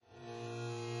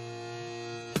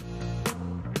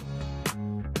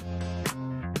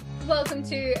Welcome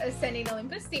to Ascending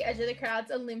Olympus, the Edge of the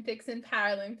Crowd's Olympics and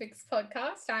Paralympics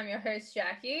podcast. I'm your host,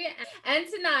 Jackie, and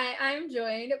tonight I'm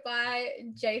joined by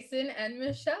Jason and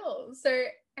Michelle. So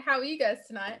how are you guys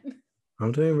tonight?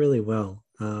 I'm doing really well.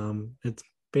 It's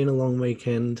been a long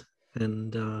weekend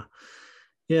and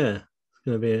it's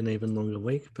going to be an even longer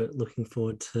week, but looking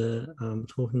forward to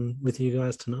talking with you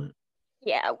guys tonight.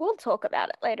 Yeah, we'll talk about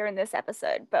it later in this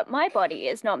episode, but my body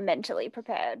is not mentally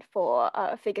prepared for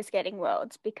figure skating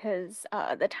worlds because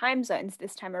the time zones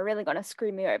this time are really going to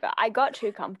screw me over. I got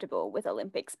too comfortable with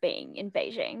Olympics being in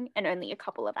Beijing and only a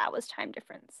couple of hours time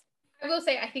difference. I will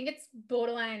say, I think it's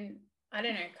borderline, I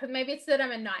don't know, because maybe it's that I'm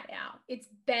a night owl. It's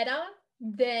better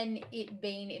than it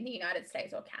being in the United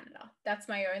States or Canada. That's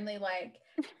my only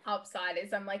upside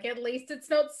is I'm like, at least it's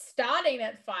not starting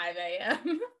at 5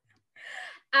 a.m.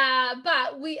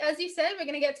 But we, as you said, we're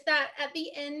going to get to that at the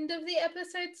end of the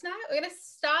episode tonight. We're going to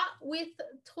start with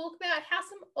talk about how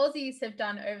some Aussies have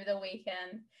done over the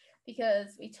weekend,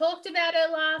 because we talked about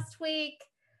it last week,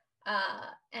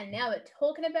 and now we're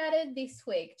talking about it this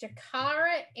week.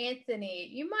 Jakara Anthony,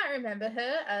 you might remember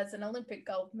her as an Olympic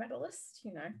gold medalist,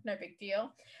 no big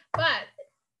deal, but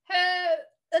her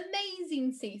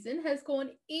amazing season has gone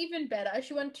even better.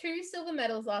 She won 2 silver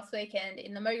medals last weekend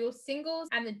in the mogul singles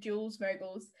and the duels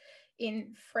moguls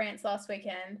in France last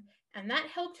weekend, and that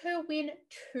helped her win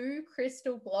 2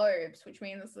 crystal globes, which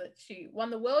means that she won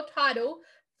the world title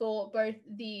for both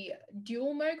the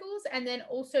dual moguls and then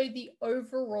also the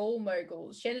overall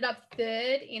moguls. She ended up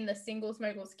 3rd in the singles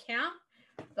moguls count,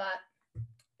 but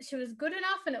she was good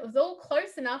enough and it was all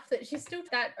close enough that she still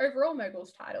took that overall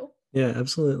moguls title. Yeah,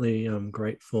 absolutely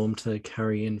great form to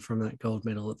carry in from that gold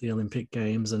medal at the Olympic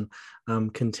Games and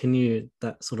continue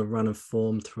that sort of run of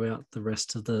form throughout the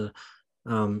rest of the,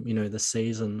 the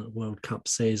season, World Cup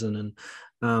season.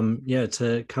 And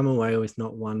to come away with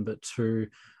not 1 but 2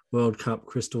 World Cup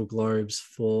Crystal Globes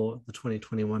for the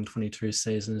 2021-22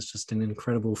 season is just an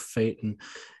incredible feat. And,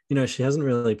 she hasn't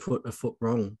really put a foot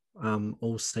wrong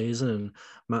all season, and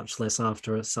much less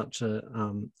after such a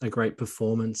great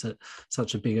performance at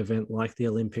such a big event like the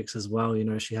Olympics as well.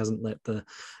 She hasn't let the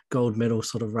gold medal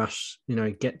sort of rush,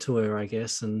 get to her, I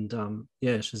guess. And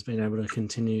she's been able to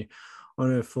continue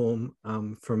on her form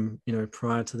from,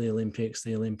 prior to the Olympics,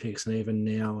 and even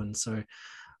now. And so,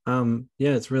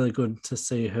 it's really good to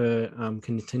see her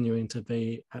continuing to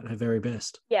be at her very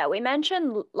best. Yeah, we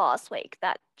mentioned last week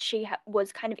that she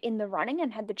was kind of in the running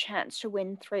and had the chance to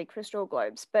win 3 crystal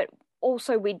globes, but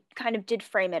also we kind of did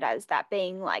frame it as that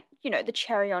being the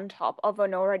cherry on top of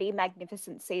an already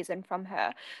magnificent season from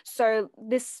her. So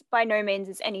this by no means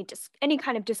is any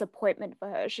kind of disappointment for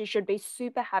her. She should be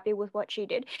super happy with what she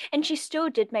did, and she still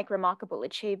did make remarkable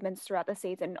achievements throughout the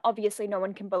season. Obviously no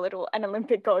one can belittle an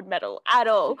Olympic gold medal at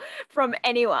all from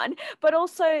anyone, but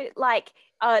also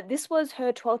this was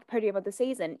her 12th podium of the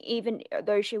season, even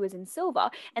though she was in silver.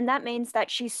 And that means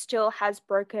that she still has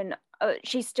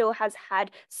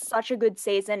had such a good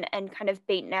season and kind of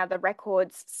beaten now the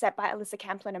records set by Alyssa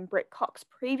Camplin and Britt Cox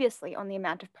previously on the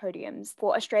amount of podiums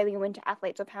for Australian winter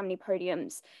athletes, of how many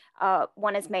podiums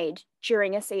one has made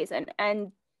during a season.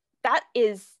 And that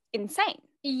is insane.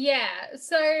 Yeah,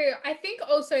 so I think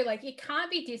also it can't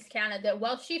be discounted that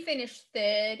while she finished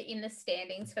 3rd in the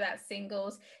standings for that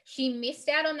singles, she missed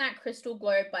out on that crystal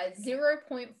globe by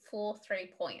 0.43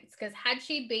 points, because had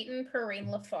she beaten Perrine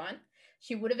Lafont,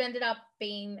 she would have ended up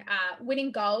being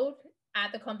winning gold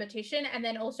at the competition and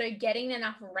then also getting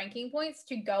enough ranking points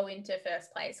to go into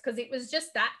 1st place, because it was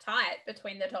just that tight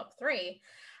between the top 3.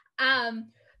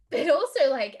 But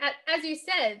also, as you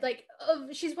said,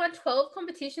 she's won 12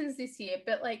 competitions this year,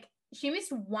 but she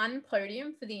missed 1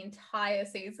 podium for the entire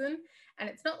season. And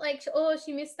it's not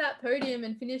she missed that podium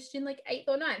and finished in 8th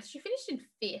or 9th. She finished in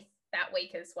 5th that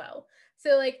week as well.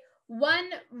 So one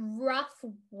rough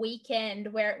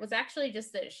weekend where it was actually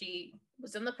just that she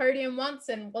was on the podium once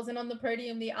and wasn't on the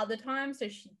podium the other time. So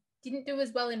she didn't do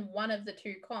as well in one of the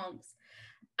 2 comps.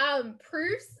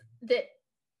 Proves that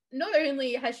not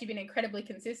only has she been incredibly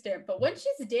consistent, but when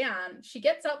she's down, she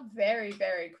gets up very,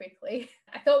 very quickly.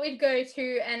 I thought we'd go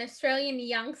to an Australian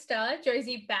youngster,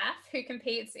 Josie Bath, who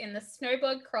competes in the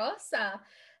snowboard cross.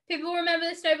 People remember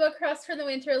the snowboard cross from the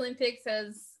Winter Olympics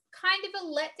as kind of a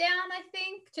letdown, I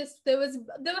think. Just there were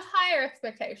higher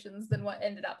expectations than what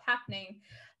ended up happening.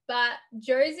 But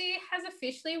Josie has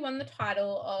officially won the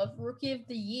title of Rookie of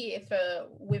the Year for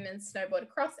women's snowboard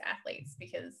cross athletes,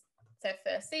 because it's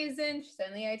her 1st season. She's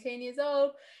only 18 years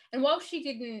old. And while she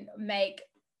didn't make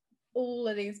all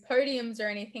of these podiums or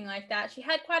anything like that, she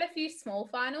had quite a few small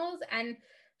finals, and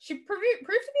she proved to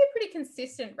be a pretty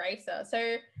consistent racer.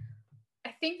 So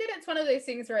I think that it's one of those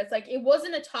things where it's like, it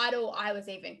wasn't a title I was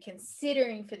even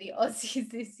considering for the Aussies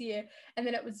this year. And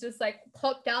then it was just like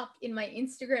popped up in my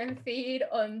Instagram feed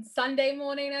on Sunday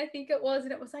morning, I think it was.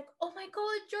 And it was like, oh my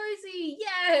God, Josie,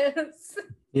 yes.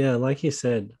 Yeah, like you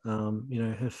said,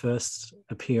 her first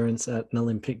appearance at an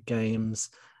Olympic Games,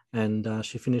 and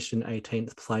she finished in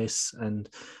 18th place. And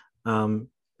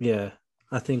yeah,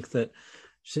 I think that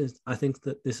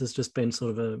this has just been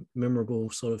sort of a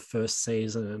memorable sort of first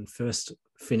season and first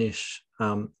finish.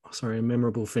 A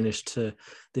memorable finish to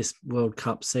this World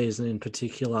Cup season in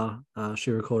particular.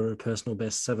 She recorded a personal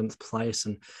best 7th place,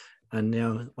 and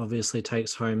now obviously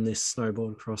takes home this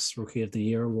Snowboard Cross Rookie of the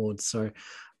Year award. So,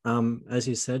 as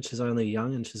you said, she's only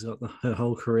young and she's got her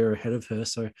whole career ahead of her.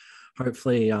 So,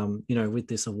 hopefully, with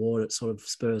this award, it sort of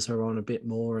spurs her on a bit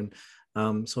more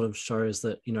and sort of shows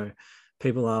that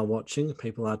people are watching,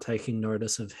 people are taking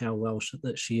notice of how well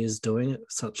that she is doing at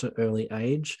such an early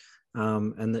age,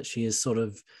 and that she is sort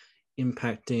of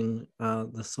impacting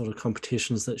the sort of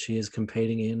competitions that she is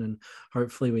competing in. And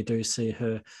hopefully we do see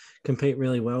her compete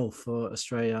really well for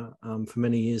Australia for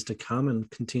many years to come, and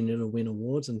continue to win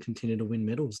awards and continue to win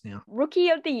medals now. Rookie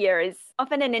of the Year is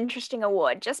often an interesting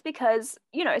award just because,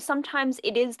 sometimes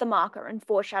it is the marker and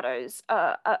foreshadows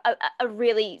a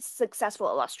really successful,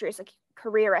 illustrious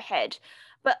career ahead.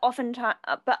 But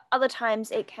other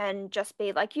times it can just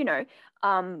be like,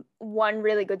 one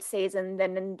really good season,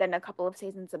 then a couple of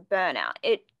seasons of burnout.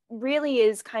 It really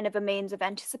is kind of a means of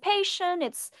anticipation.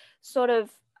 It's sort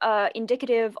of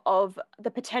indicative of the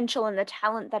potential and the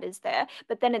talent that is there,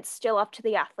 but then it's still up to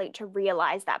the athlete to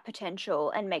realize that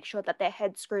potential and make sure that their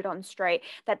head's screwed on straight,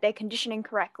 that they're conditioning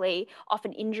correctly.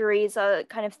 Often injuries are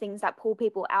kind of things that pull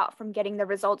people out from getting the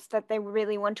results that they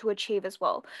really want to achieve as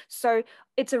well. So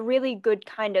it's a really good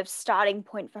kind of starting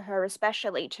point for her,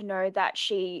 especially to know that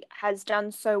she has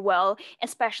done so well,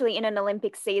 especially in an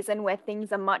Olympic season where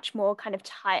things are much more kind of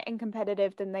tight and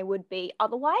competitive than they would be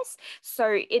otherwise.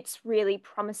 So it's really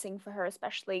promising for her,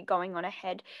 especially going on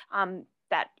ahead,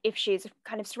 that if she's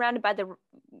kind of surrounded by the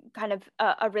kind of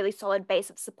a really solid base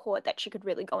of support, that she could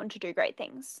really go on to do great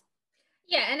things.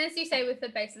 Yeah, and as you say, with the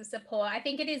base of support, I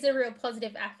think it is a real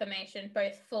positive affirmation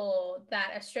both for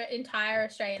that entire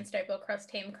Australian snowboard cross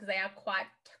team, because they are quite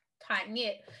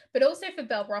tight-knit, but also for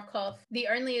Belle Brockhoff, the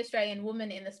only Australian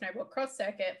woman in the snowboard cross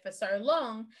circuit for so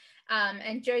long.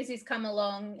 And Josie's come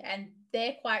along and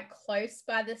they're quite close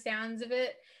by the sounds of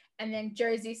it. And then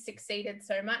Josie succeeded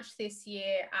so much this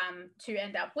year to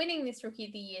end up winning this Rookie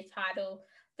of the Year title,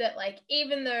 that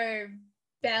even though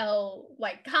Belle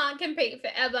can't compete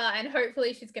forever, and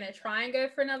hopefully she's going to try and go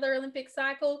for another Olympic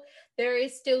cycle, there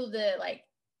is still the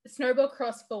snowboard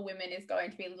cross for women is going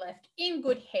to be left in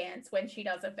good hands when she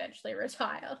does eventually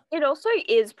retire. It also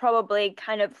is probably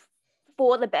kind of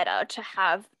for the better to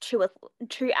have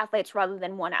two athletes rather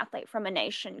than one athlete from a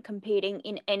nation competing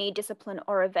in any discipline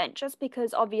or event, just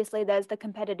because obviously there's the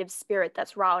competitive spirit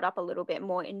that's riled up a little bit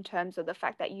more in terms of the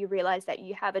fact that you realize that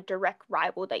you have a direct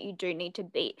rival that you do need to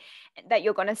beat, that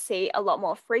you're going to see a lot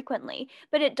more frequently.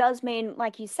 But it does mean,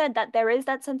 like you said, that there is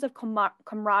that sense of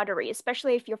camaraderie,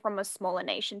 especially if you're from a smaller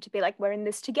nation, to be like, we're in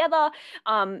this together,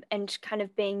 and kind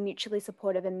of being mutually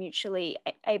supportive and mutually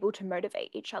able to motivate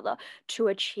each other to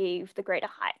achieve the greater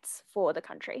heights for the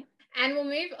country. And we'll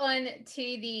move on to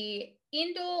the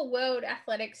Indoor World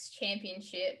Athletics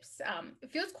Championships.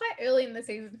 It feels quite early in the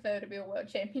season for there to be a World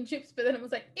Championships, but then it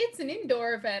was like, it's an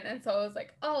indoor event. And so I was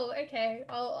like, oh, okay,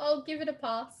 I'll give it a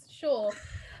pass, sure.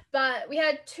 But we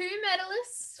had 2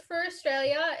 medalists for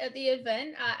Australia at the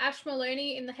event, Ash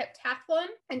Maloney in the heptathlon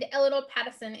and Eleanor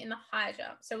Patterson in the high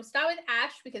jump. So we'll start with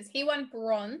Ash because he won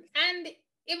bronze, and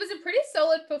it was a pretty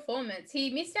solid performance.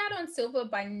 He missed out on silver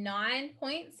by 9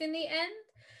 points in the end.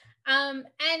 And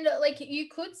you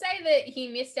could say that he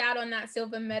missed out on that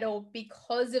silver medal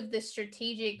because of the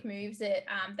strategic moves that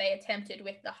they attempted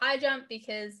with the high jump,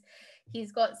 because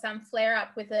he's got some flare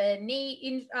up with a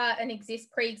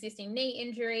pre-existing knee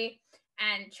injury,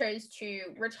 and chose to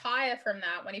retire from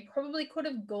that when he probably could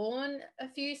have gone a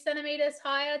few centimeters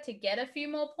higher to get a few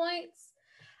more points.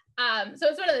 So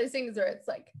it's one of those things where it's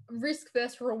like risk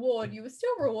versus reward. You were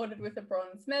still rewarded with a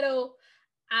bronze medal.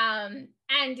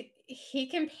 And he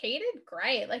competed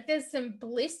great. There's some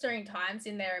blistering times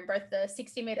in there in both the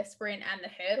 60-meter sprint and the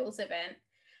hurdles event,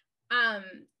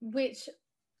 which,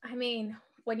 I mean,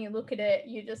 when you look at it,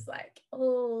 you're just like,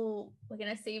 oh, we're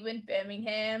going to see him in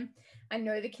Birmingham. I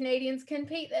know the Canadians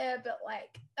compete there, but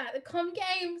at the Com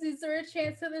Games, is there a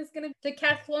chance that there's going to be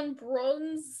decathlon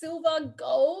bronze, silver,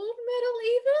 gold medal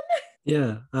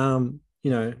even?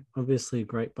 Yeah. Obviously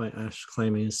great by Ash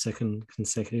claiming his second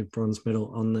consecutive bronze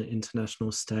medal on the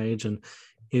international stage. And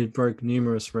he broke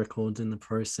numerous records in the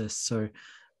process. So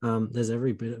there's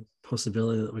every bit of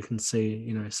possibility that we can see,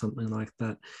 you know, something like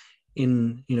that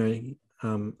in, you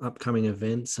know, upcoming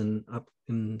events and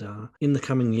in the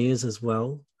coming years as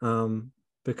well.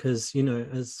 Because, you know,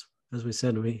 as we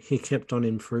said, he kept on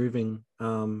improving,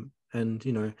 and,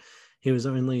 you know, he was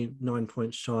only 9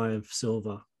 points shy of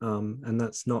silver, and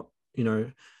that's not, you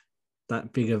know,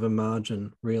 that big of a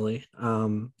margin really.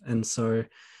 And so,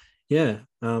 yeah,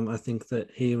 I think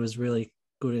that he was really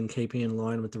good in keeping in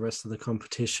line with the rest of the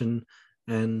competition,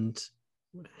 and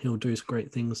he'll do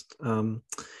great things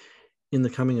in the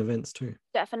coming events too.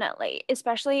 Definitely,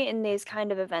 especially in these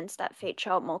kind of events that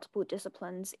feature multiple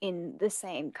disciplines in the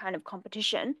same kind of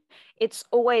competition. It's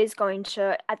always going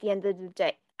to, at the end of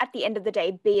the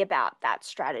day, be about that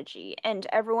strategy. And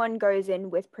everyone goes in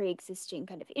with pre-existing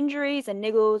kind of injuries and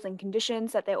niggles and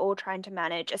conditions that they're all trying to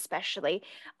manage, especially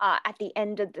at the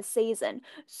end of the season.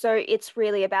 So it's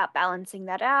really about balancing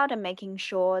that out and making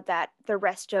sure that the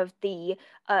rest of the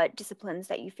disciplines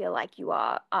that you feel like you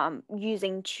are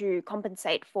using to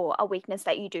compensate for a weakness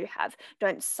that you do have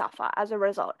don't suffer as a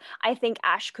result. I think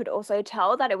Ash could also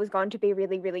tell that it was going to be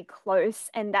really, really close,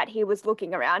 and that he was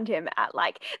looking around him at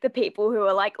like the people who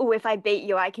are like, oh, if I beat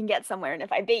you, I can get somewhere. And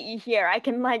if I beat you here, I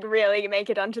can like really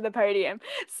make it onto the podium.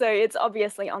 So it's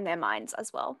obviously on their minds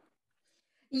as well.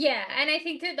 Yeah, and I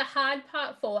think that the hard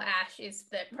part for Ash is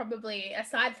that probably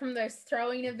aside from those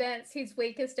throwing events, his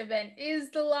weakest event is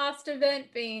the last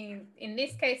event, being in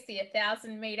this case the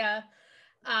 1,000-meter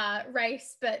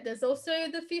race. But there's also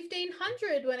the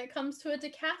 1,500 when it comes to a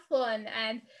decathlon,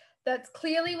 and that's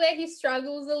clearly where he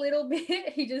struggles a little bit.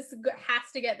 He just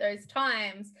has to get those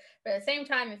times. But at the same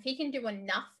time, if he can do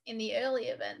enough in the early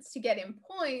events to get him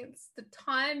points, the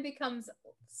time becomes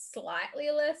slightly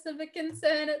less of a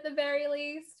concern at the very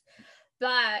least.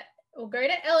 But we'll go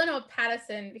to Eleanor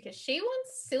Patterson because she won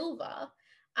silver.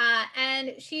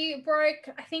 And she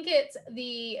broke, I think it's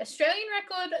the Australian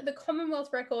record, the Commonwealth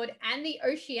record, and the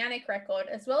Oceanic record,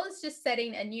 as well as just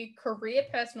setting a new career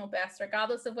personal best,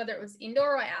 regardless of whether it was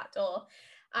indoor or outdoor,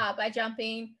 by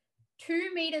jumping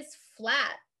 2 meters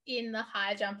flat in the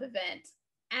high jump event.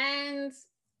 And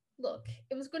look,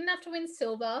 it was good enough to win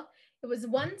silver. It was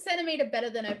 1 centimeter better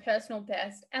than her personal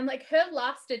best. And like her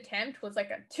last attempt was like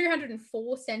a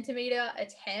 204 centimeter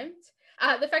attempt.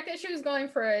 The fact that she was going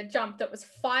for a jump that was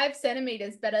 5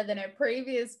 centimeters better than her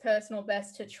previous personal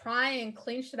best to try and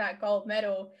clinch that gold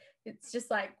medal, it's just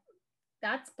like,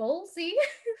 that's ballsy,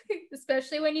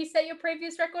 especially when you set your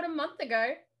previous record a month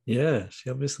ago. Yeah, she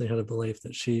obviously had a belief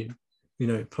that she, you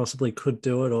know, possibly could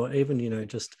do it, or even, you know,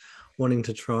 just wanting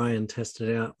to try and test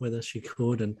it out whether she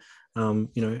could, and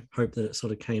you know, hope that it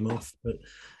sort of came off. But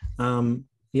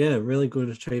yeah, really good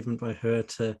achievement by her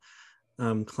to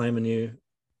claim a new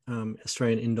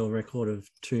Australian indoor record of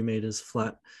 2 meters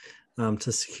flat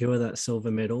to secure that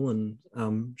silver medal. And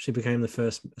she became the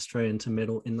first Australian to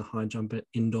medal in the high jump at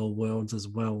indoor worlds as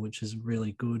well, which is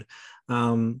really good.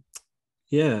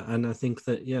 Yeah, and I think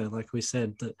that, yeah, like we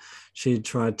said, that she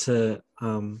tried to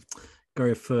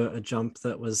go for a jump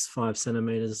that was 5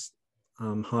 centimeters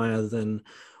higher than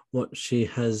what she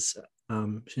has,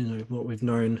 you know, what we've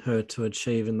known her to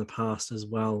achieve in the past as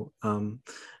well,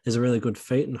 is a really good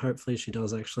feat. And hopefully she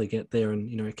does actually get there and,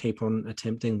 you know, keep on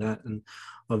attempting that. And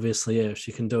obviously, yeah, if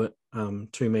she can do it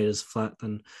 2 meters flat,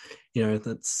 then, you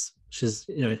know, she's,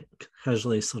 you know,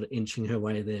 casually sort of inching her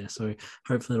way there. So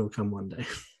hopefully it'll come one day.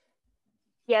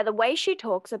 Yeah, the way she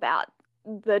talks about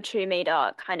the 2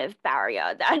 meter kind of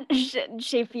barrier that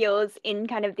she feels in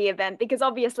kind of the event, because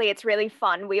obviously it's really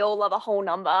fun. We all love a whole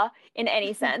number in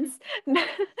any sense.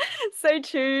 So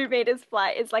 2 meters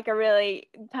flat is like a really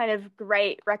kind of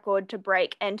great record to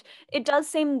break. And it does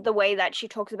seem, the way that she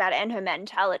talks about it and her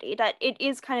mentality, that it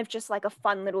is kind of just like a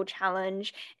fun little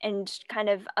challenge and kind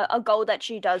of a goal that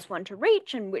she does want to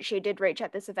reach, and which she did reach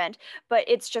at this event. But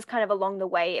it's just kind of along the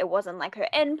way. It wasn't like her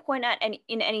end point at any,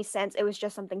 in any sense. It was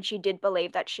just something she did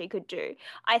believe that she could do.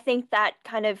 I think that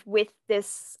kind of with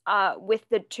this, with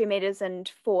the 2 meters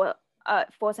and 4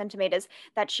 centimeters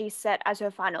that she set as her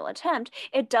final attempt,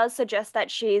 it does suggest that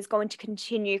she is going to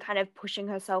continue kind of pushing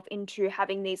herself into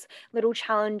having these little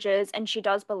challenges, and she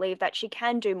does believe that she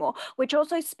can do more, which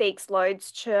also speaks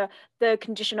loads to the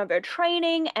condition of her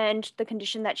training and the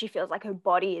condition that she feels like her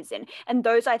body is in. And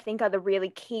those, I think, are the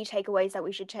really key takeaways that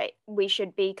we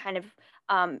should be kind of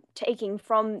taking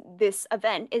from this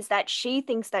event, is that she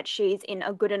thinks that she's in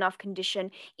a good enough condition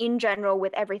in general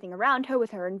with everything around her,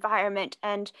 with her environment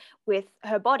and with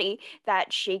her body,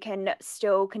 that she can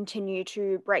still continue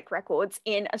to break records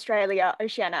in Australia,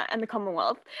 Oceania, and the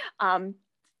Commonwealth.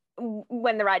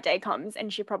 when the right day comes,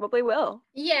 and she probably will.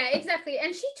 Yeah, exactly.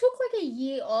 And she took like a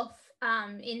year off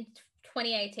in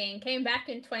 2018, came back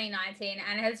in 2019,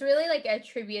 and has really like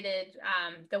attributed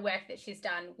the work that she's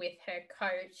done with her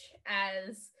coach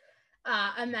as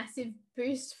a massive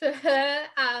boost for her.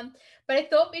 But I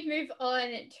thought we'd move on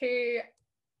to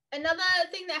another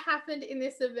thing that happened in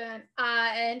this event,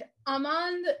 and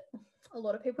Armand, a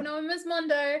lot of people know him as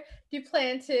Mondo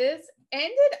Duplantis,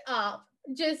 ended up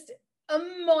just a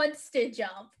monster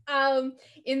jump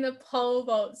in the pole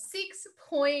vault,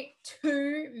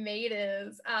 6.2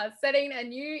 meters, setting a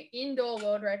new indoor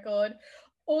world record,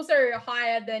 also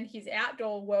higher than his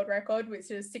outdoor world record, which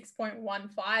is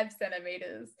 6.15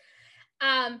 centimeters.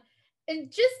 And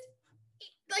just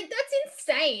like, that's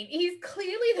insane. He's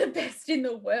clearly the best in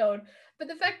the world, but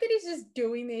the fact that he's just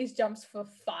doing these jumps for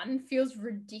fun feels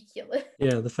ridiculous.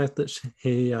 Yeah, the fact that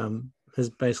he has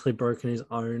basically broken his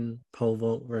own pole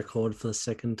vault record for the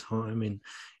second time in,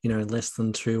 less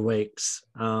than 2 weeks.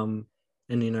 And,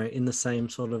 in the same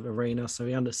sort of arena. So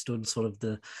he understood sort of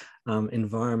the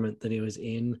environment that he was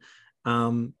in.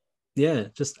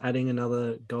 Just adding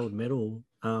another gold medal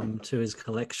to his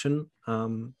collection,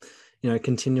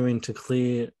 continuing to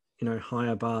clear,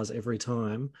 higher bars every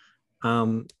time.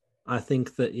 I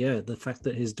think that, the fact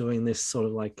that he's doing this sort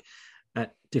of like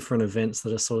at different events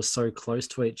that are sort of so close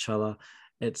to each other,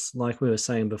 it's like we were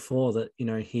saying before that,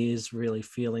 he is really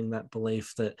feeling that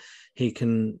belief that he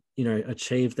can,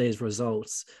 achieve these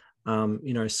results,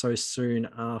 so soon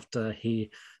after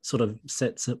he sort of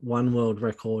sets one world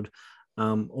record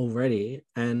already.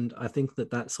 And I think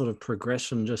that sort of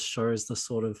progression just shows the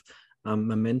sort of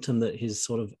momentum that he's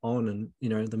sort of on, and,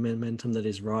 the momentum that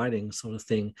he's riding, sort of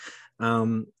thing. I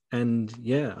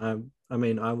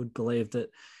mean, I would believe that,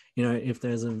 if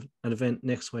there's an event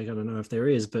next week, I don't know if there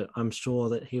is, but I'm sure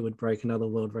that he would break another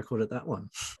world record at that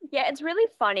one. Yeah, it's really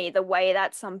funny the way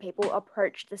that some people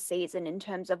approach the season in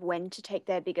terms of when to take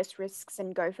their biggest risks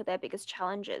and go for their biggest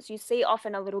challenges. You see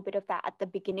often a little bit of that at the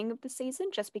beginning of the season,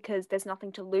 just because there's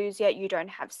nothing to lose yet. You don't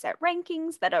have set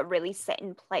rankings that are really set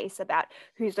in place about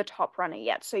who's the top runner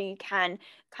yet. So you can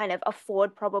kind of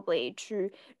afford probably to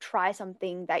try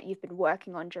something that you've been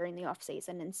working on during the off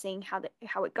season and seeing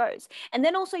how it goes. And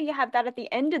then also you have that at the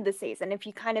end of the season, if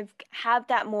you kind of have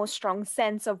that more strong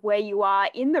sense of where you are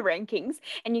in the rankings,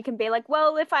 and you can be like,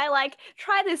 well, if I like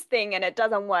try this thing and it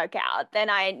doesn't work out, then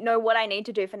I know what I need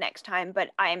to do for next time, but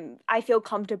I feel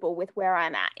comfortable with where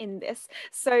I'm at in this.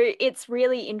 So it's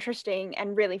really interesting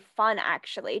and really fun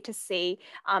actually to see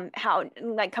how,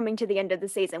 like, coming to the end of the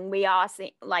season, we are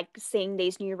seeing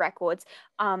these new records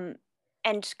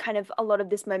and kind of a lot of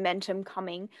this momentum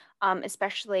coming,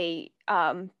 especially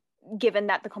given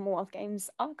that the Commonwealth Games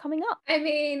are coming up. I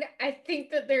mean, I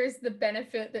think that there's the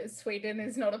benefit that Sweden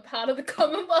is not a part of the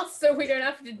Commonwealth, so we don't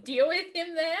have to deal with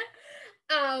him there.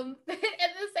 But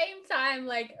at the same time,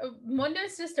 like,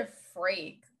 Mondo's just a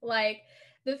freak. Like,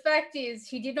 the fact is,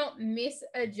 he did not miss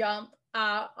a jump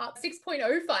up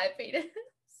 6.05 meters.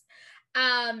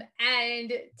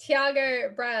 And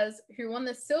Thiago Braz, who won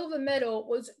the silver medal,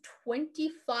 was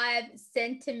 25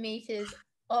 centimeters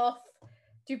off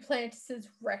Duplantis's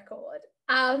record,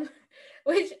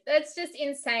 which that's just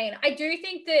insane. I do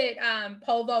think that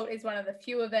pole vault is one of the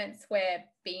few events where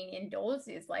being indoors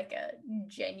is like a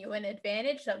genuine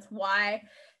advantage. That's why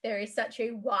there is such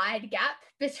a wide gap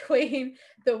between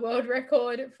the world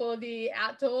record for the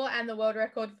outdoor and the world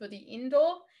record for the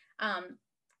indoor.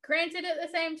 Granted, at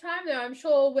the same time, though, I'm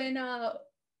sure when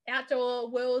outdoor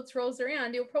worlds rolls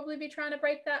around, you'll probably be trying to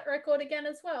break that record again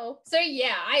as well. So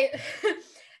yeah,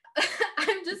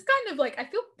 I'm just kind of like, I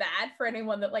feel bad for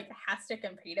anyone that like has to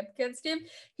compete against him.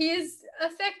 He is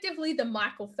effectively the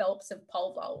Michael Phelps of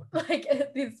pole vault. Like,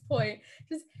 at this point,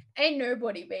 just ain't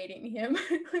nobody beating him.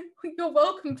 You're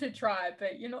welcome to try,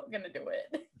 but you're not gonna do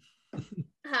it.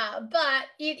 But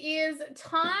it is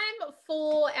time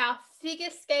for our figure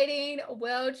skating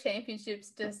world championships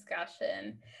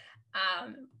discussion.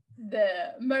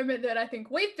 The moment that I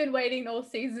think we've been waiting all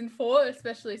season for,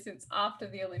 especially since after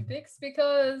the Olympics,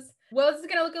 because Worlds is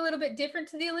going to look a little bit different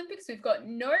to the Olympics. We've got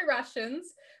no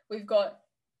Russians. We've got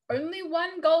only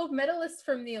one gold medalist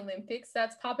from the Olympics.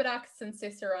 That's Papadakis and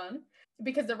Ciceron,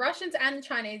 because the Russians and the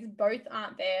Chinese both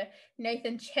aren't there.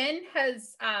 Nathan Chen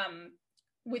has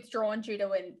withdrawn due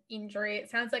to an injury. It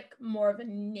sounds like more of a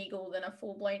niggle than a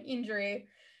full-blown injury.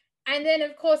 And then,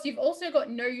 of course, you've also got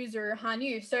Noyuzu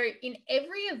Hanyu. So in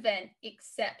every event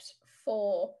except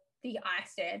for the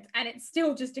ice dance, and it's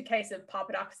still just a case of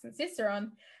Papadakis and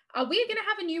Ciceron, we're going to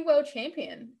have a new world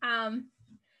champion.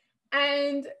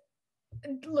 And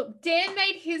look, Dan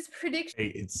made his prediction.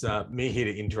 Hey, it's me here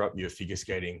to interrupt your figure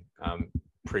skating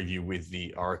preview with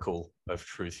the Oracle of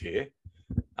Truth here.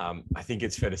 I think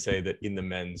it's fair to say that in the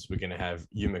men's, we're going to have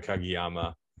Yuma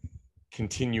Kagiyama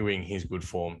continuing his good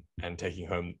form and taking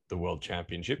home the world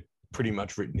championship, pretty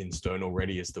much written in stone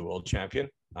already as the world champion.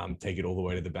 Take it all the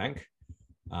way to the bank.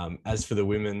 As for the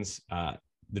women's,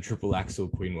 the triple axel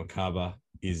Queen Wakaba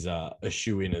is a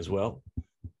shoe-in as well.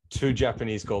 2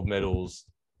 Japanese gold medals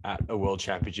at a world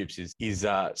championships is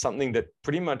something that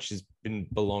pretty much has been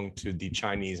belonged to the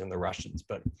Chinese and the Russians,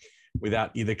 but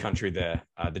without either country there,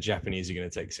 the Japanese are going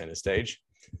to take center stage.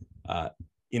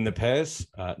 In the pairs,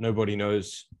 nobody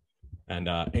knows, and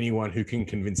anyone who can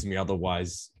convince me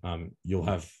otherwise, you'll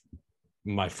have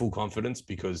my full confidence,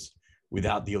 because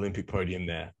without the Olympic podium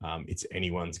there, it's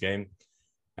anyone's game.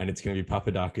 And it's going to be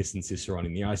Papadakis and Cicerone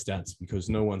in the ice dance, because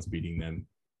no one's beating them,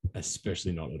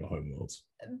 especially not at a home worlds.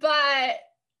 But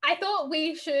I thought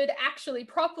we should actually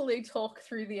properly talk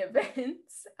through the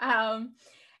events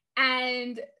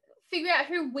and figure out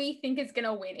who we think is going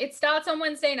to win. It starts on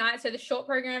Wednesday night, so the short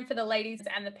program for the ladies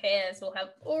and the pairs will have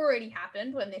already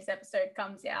happened when this episode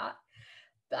comes out.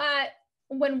 But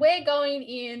when we're going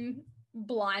in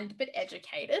blind but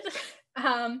educated,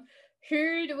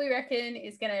 who do we reckon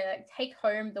is going to take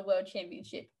home the World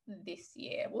Championship this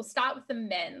year? We'll start with the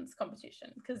men's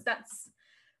competition, because that's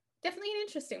definitely an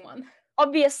interesting one.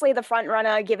 Obviously, the front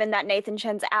runner, given that Nathan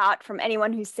Chen's out, from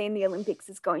anyone who's seen the Olympics,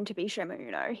 is going to be Shoma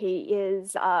Uno. He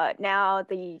is now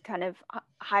the kind of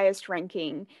highest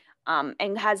ranking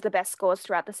and has the best scores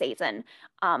throughout the season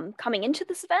coming into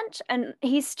this event. And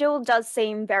he still does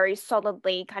seem very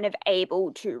solidly kind of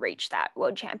able to reach that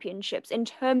World Championships in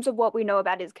terms of what we know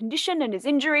about his condition and his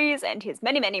injuries and his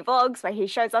many, many vlogs where he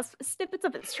shows us snippets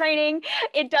of his training.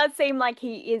 It does seem like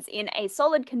he is in a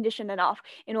solid condition enough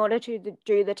in order to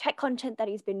do the tech content that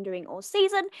he's been doing all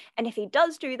season. And if he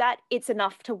does do that, it's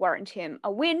enough to warrant him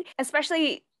a win,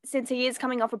 especially since he is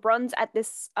coming off a bronze at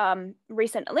this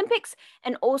recent Olympics.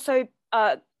 And also,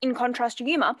 in contrast to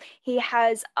Yuma, he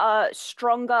has a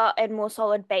stronger and more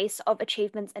solid base of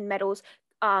achievements and medals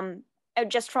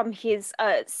just from his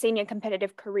senior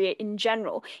competitive career in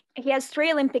general. He has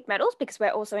 3 Olympic medals, because we're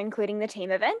also including the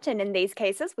team event. And in these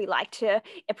cases, we like to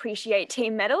appreciate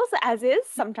team medals as is.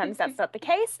 Sometimes that's not the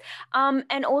case.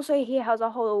 And also he has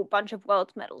a whole bunch of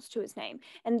world medals to his name.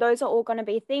 And those are all going to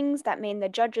be things that mean the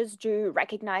judges do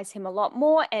recognize him a lot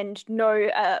more and know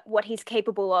what he's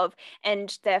capable of,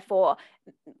 and therefore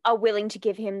are willing to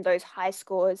give him those high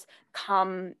scores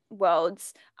come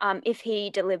worlds if he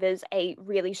delivers a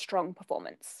really strong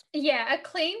performance. Yeah, a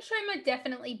clean Shoma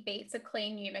definitely beats a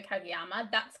clean Yuma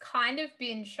Kagiyama. That's kind of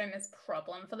been Shoma's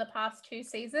problem for the past 2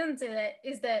 seasons,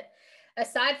 is that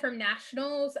aside from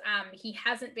nationals, he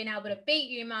hasn't been able to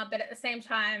beat Yuma, but at the same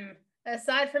time,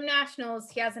 aside from nationals,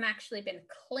 he hasn't actually been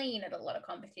clean at a lot of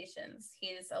competitions.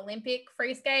 His Olympic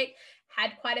free skate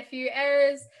had quite a few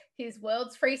errors. His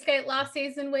world's free skate last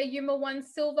season, where Yuma won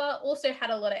silver, also had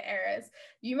a lot of errors.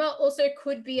 Yuma also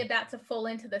could be about to fall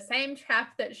into the same trap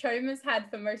that Shoma's had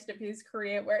for most of his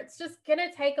career, where it's just going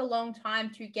to take a long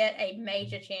time to get a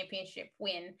major championship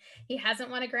win. He hasn't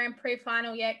won a Grand Prix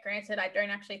final yet. Granted, I don't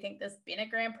actually think there's been a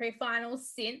Grand Prix final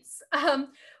since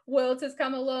Worlds has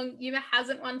come along. Yuma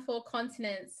hasn't won 4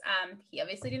 continents. He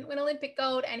obviously didn't win Olympic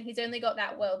gold, and he's only got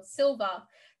that world silver.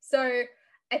 So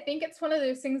I think it's one of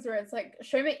those things where it's like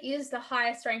Shoma is the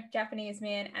highest ranked Japanese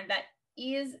man, and that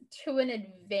is to an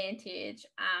advantage.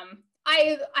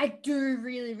 I do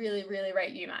really, really, really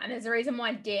rate Yuma, and there's a reason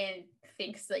why Dan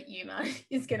thinks that Yuma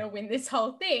is going to win this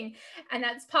whole thing, and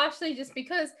that's partially just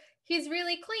because he's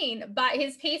really clean, but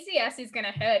his PCS is going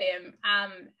to hurt him.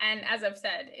 And as I've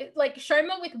said, like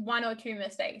Shoma with 1 or 2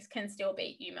 mistakes can still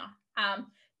beat Yuma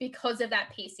because of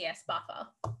that PCS buffer.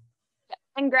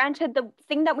 And granted, the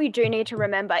thing that we do need to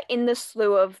remember in the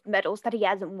slew of medals that he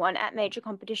hasn't won at major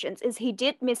competitions is he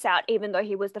did miss out, even though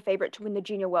he was the favorite to win the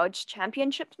Junior World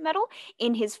Championships medal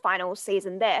in his final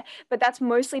season there. But that's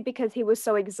mostly because he was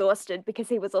so exhausted, because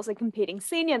he was also competing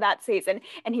senior that season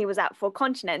and he was at 4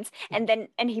 continents, and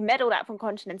he medaled at 4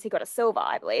 continents. He got a silver,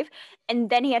 I believe. And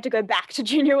then he had to go back to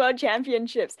Junior World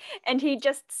Championships, and he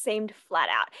just seemed flat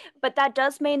out. But that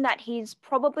does mean that he's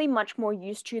probably much more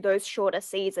used to those shorter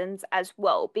seasons as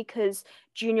well, because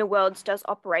Junior Worlds does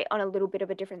operate on a little bit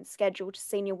of a different schedule to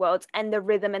Senior Worlds, and the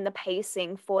rhythm and the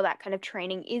pacing for that kind of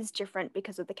training is different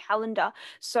because of the calendar.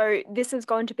 So this is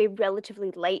going to be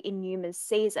relatively late in Yuma's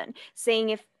season,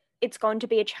 seeing if it's going to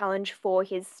be a challenge for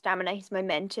his stamina, his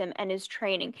momentum, and his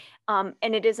training. And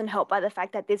it isn't helped by the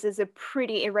fact that this is a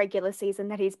pretty irregular season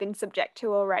that he's been subject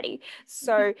to already.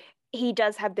 So he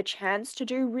does have the chance to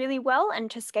do really well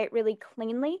and to skate really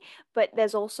cleanly, but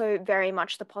there's also very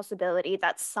much the possibility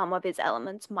that some of his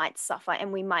elements might suffer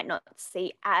and we might not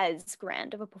see as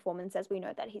grand of a performance as we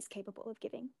know that he's capable of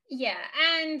giving. Yeah,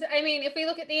 and I mean, if we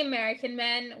look at the American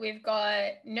men, we've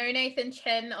got no Nathan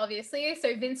Chen, obviously.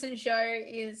 So Vincent Zhou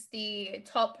is the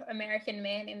top American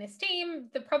man in this team.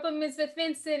 The problem is with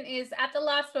Vincent is at the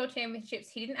last World Championships,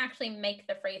 he didn't actually make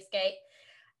the free skate.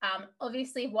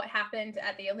 Obviously, what happened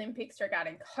at the Olympics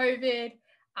regarding COVID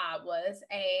was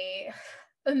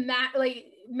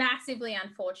massively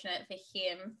unfortunate for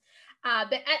him.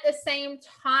 But at the same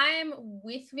time,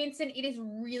 with Vincent, it is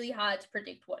really hard to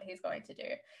predict what he's going to do.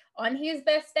 On his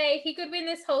best day, he could win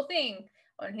this whole thing.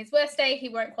 On his worst day, he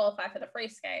won't qualify for the free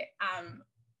skate.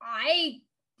 I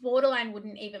borderline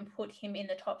wouldn't even put him in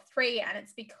the top 3, and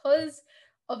it's because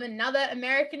of another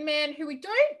American man who we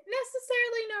don't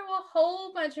necessarily know a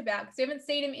whole bunch about because we haven't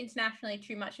seen him internationally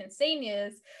too much in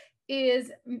seniors,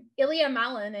 is Ilya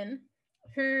Malinin,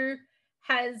 who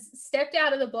has stepped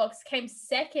out of the box, came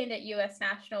second at US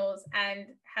Nationals, and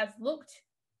has looked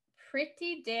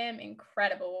pretty damn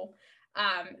incredible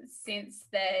since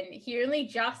then. He only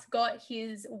just got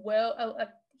his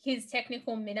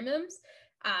technical minimums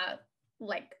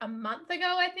like a month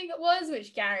ago, I think it was,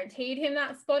 which guaranteed him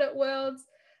that spot at Worlds.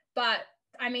 But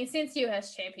I mean, since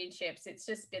US Championships, it's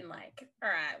just been like, all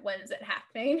right, when's it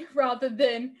happening? Rather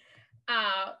than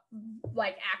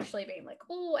like actually being like,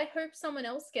 oh, I hope someone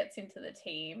else gets into the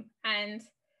team. And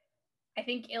I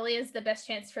think Ilya's the best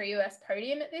chance for a US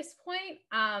podium at this point.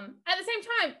 At the same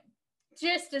time,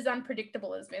 just as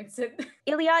unpredictable as Vincent.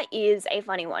 Ilya is a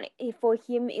funny one. For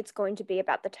him, it's going to be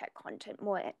about the tech content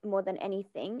more than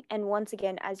anything. And once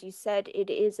again, as you said, it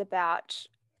is about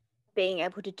being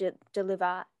able to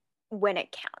deliver when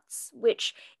it counts,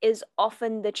 which is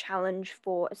often the challenge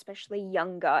for especially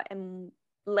younger and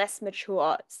less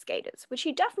mature skaters, which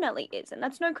he definitely is. And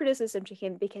that's no criticism to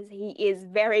him because he is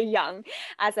very young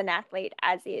as an athlete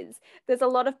as is. There's a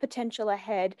lot of potential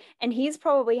ahead, and he's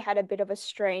probably had a bit of a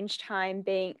strange time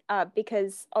being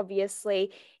because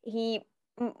obviously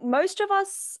most of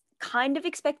us kind of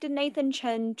expected Nathan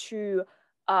Chen to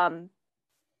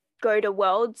go to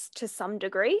Worlds to some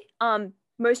degree.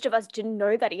 Most of us didn't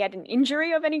know that he had an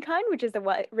injury of any kind, which is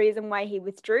the reason why he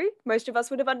withdrew. Most of us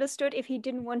would have understood if he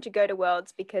didn't want to go to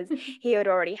Worlds because he had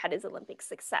already had his Olympic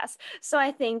success. So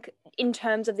I think in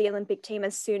terms of the Olympic team,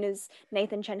 as soon as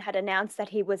Nathan Chen had announced that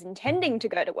he was intending to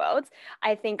go to Worlds,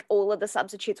 I think all of the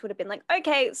substitutes would have been like,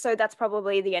 okay, so that's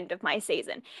probably the end of my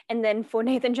season. And then for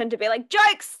Nathan Chen to be like,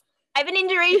 jokes, I have an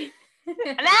injury,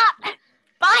 I'm out,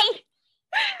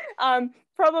 bye.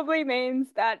 Probably means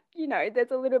that, you know,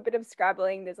 there's a little bit of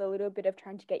scrabbling, there's a little bit of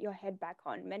trying to get your head back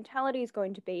on. Mentality is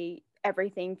going to be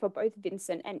everything for both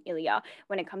Vincent and Ilya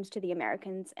when it comes to the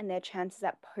Americans and their chances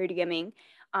at podiuming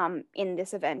in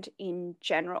this event in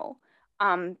general.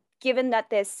 Given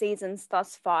that their seasons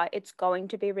thus far, it's going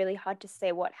to be really hard to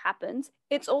say what happens.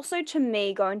 It's also, to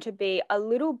me, going to be a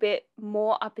little bit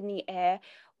more up in the air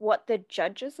what the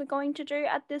judges are going to do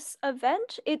at this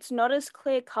event. It's not as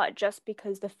clear cut just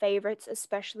because the favorites,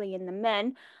 especially in the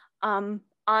men,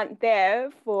 aren't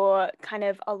there for kind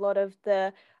of a lot of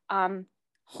the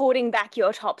holding back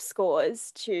your top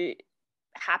scores to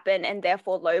happen and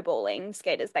therefore lowballing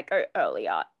skaters that go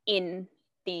earlier in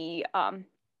the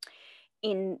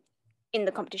in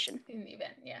the competition. In the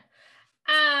event, yeah.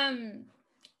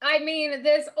 I mean,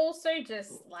 there's also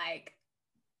just like,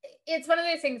 it's one of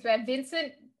those things where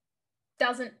Vincent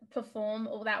doesn't perform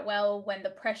all that well when the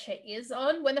pressure is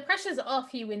on. When the pressure's off,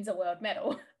 he wins a world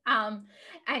medal. And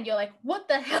you're like, what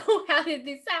the hell? How did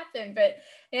this happen? But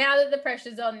now that the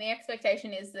pressure's on, the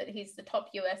expectation is that he's the top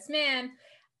US man.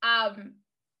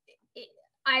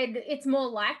 It's more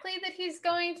likely that he's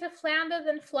going to flounder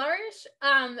than flourish.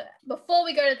 Before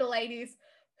we go to the ladies,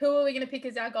 who are we going to pick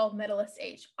as our gold medalists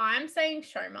each? I'm saying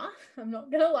Shoma. I'm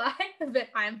not going to lie, but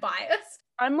I'm biased.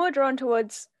 I'm more drawn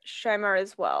towards Shoma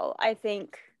as well. I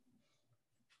think,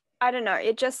 I don't know,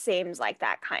 it just seems like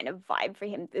that kind of vibe for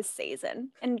him this season.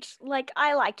 And like,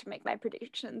 I like to make my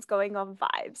predictions going on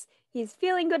vibes. He's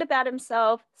feeling good about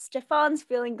himself. Stefan's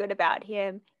feeling good about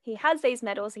him. He has these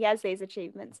medals. He has these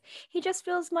achievements. He just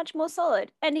feels much more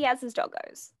solid, and he has his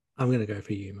doggos. I'm going to go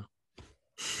for Yuma.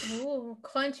 Ooh,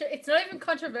 it's not even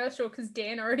controversial because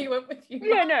Dan already went with you.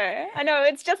 Yeah, no, I know.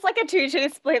 It's just like a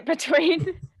 2-2 split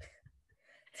between...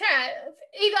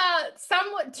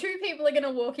 Either two people are going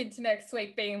to walk into next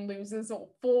week being losers, or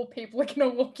 4 people are going to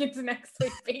walk into next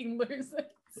week being losers.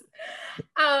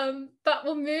 But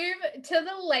we'll move to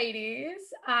the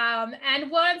ladies.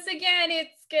 And once again,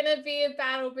 it's gonna be a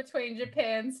battle between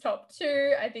Japan's top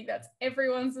two. I think that's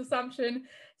everyone's assumption.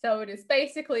 So it is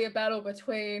basically a battle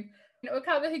between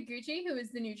Okabe Higuchi, who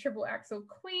is the new triple axel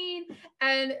queen,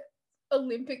 and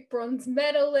Olympic bronze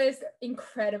medalist,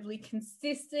 incredibly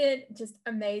consistent, just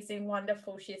amazing,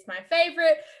 wonderful. She's my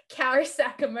favorite, Kaori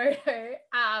Sakamoto.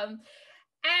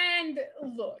 And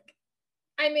look,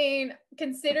 I mean,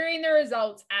 considering the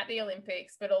results at the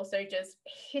Olympics, but also just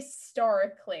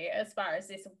historically, as far as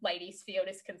this ladies' field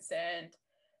is concerned,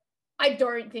 I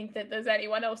don't think that there's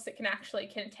anyone else that can actually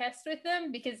contest with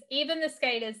them, because even the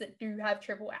skaters that do have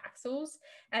triple axels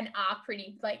and are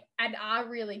pretty and are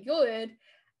really good,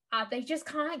 they just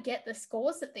can't get the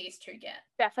scores that these two get.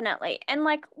 Definitely. And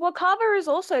Wakaba is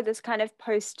also this kind of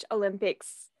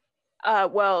post-Olympics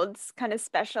worlds kind of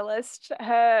specialist.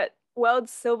 Her world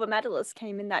silver medalist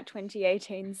came in that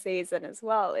 2018 season as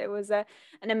well. It was an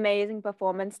amazing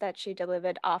performance that she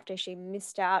delivered after she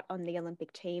missed out on the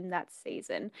Olympic team that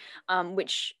season,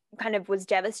 which kind of was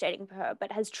devastating for her,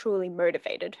 but has truly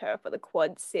motivated her for the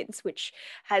quad since, which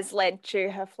has led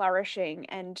to her flourishing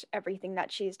and everything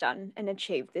that she's done and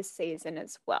achieved this season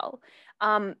as well.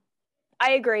 I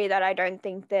agree that I don't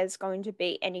think there's going to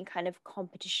be any kind of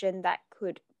competition that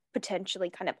could potentially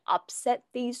kind of upset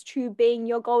these two being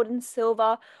your gold and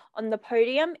silver on the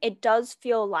podium. It does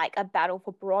feel like a battle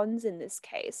for bronze in this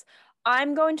case.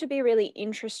 I'm going to be really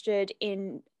interested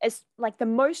in, the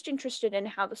most interested in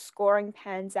how the scoring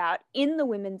pans out in the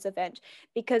women's event,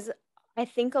 because I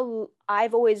think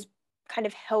I've always kind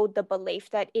of held the belief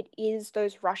that it is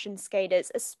those Russian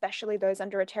skaters, especially those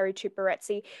under Eteri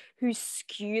Tupuretsi, who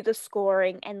skew the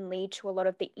scoring and lead to a lot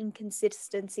of the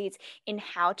inconsistencies in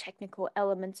how technical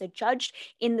elements are judged,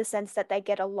 in the sense that they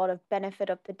get a lot of benefit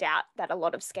of the doubt that a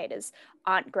lot of skaters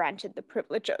aren't granted the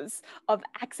privileges of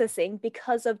accessing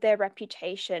because of their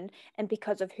reputation and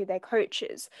because of who their coach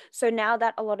is. So now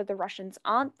that a lot of the Russians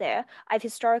aren't there, I've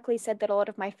historically said that a lot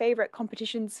of my favorite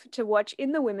competitions to watch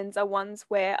in the women's are ones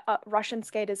where Russian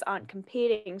skaters aren't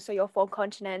competing, so your four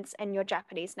continents and your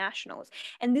Japanese nationals.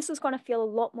 And this is going to feel a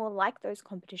lot more like those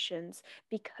competitions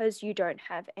because you don't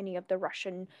have any of the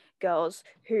Russian girls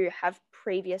who have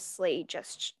previously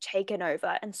just taken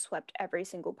over and swept every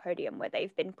single podium where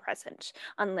they've been present,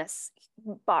 unless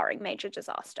barring major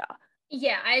disaster.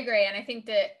 Yeah, I agree. And I think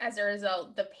that as a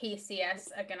result, the PCS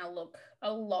are going to look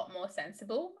a lot more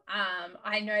sensible.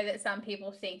 I know that some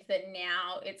people think that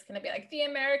now it's going to be like the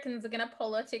Americans are going to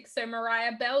politics, so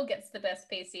Mariah Bell gets the best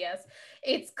PCS.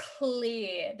 It's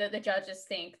clear that the judges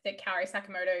think that Kaori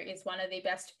Sakamoto is one of the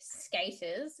best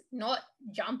skaters, not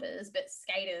jumpers, but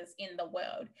skaters in the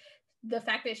world. The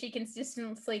fact that she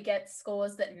consistently gets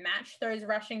scores that match those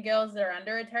Russian girls that are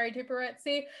under Eteri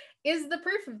Tupuretsi is the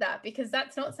proof of that, because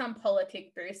that's not some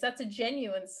politic boost. That's a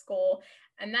genuine score.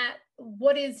 And that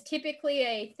what is typically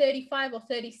a 35 or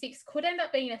 36 could end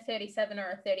up being a 37 or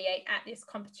a 38 at this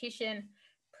competition,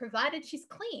 provided she's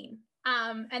clean.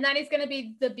 And that is going to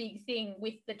be the big thing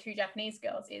with the two Japanese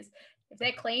girls, is if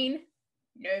they're clean,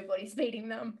 nobody's beating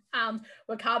them.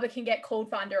 Wakaba can get called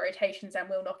for under rotations and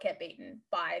will not get beaten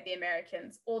by the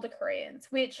Americans or the Koreans,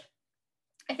 which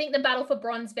I think the battle for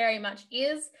bronze very much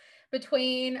is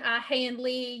between Haein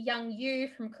Lee, Young Yu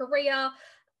from Korea,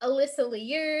 Alyssa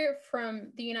Liu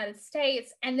from the United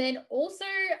States, and then also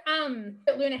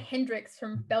Luna Hendricks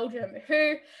from Belgium,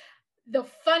 who, the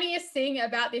funniest thing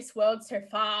about this world so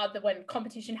far, that when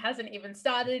competition hasn't even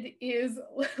started, is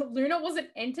Luna wasn't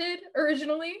entered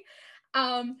originally.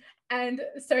 And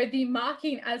so the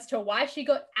marking as to why she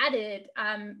got added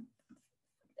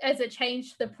as a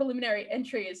change to the preliminary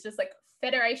entry is just like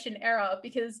federation error,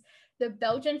 because the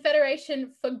Belgian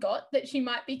Federation forgot that she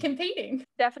might be competing.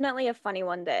 Definitely a funny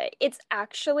one there. It's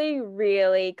actually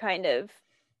really kind of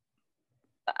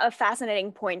a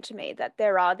fascinating point to me that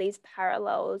there are these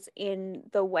parallels in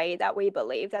the way that we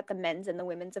believe that the men's and the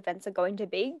women's events are going to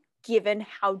be, given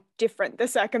how different the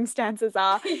circumstances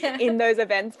are in those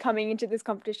events coming into this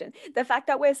competition. The fact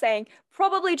that we're saying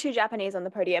probably two Japanese on the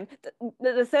podium,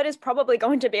 the third is probably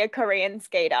going to be a Korean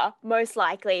skater, most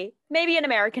likely. Maybe an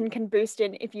American can boost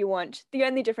in if you want. The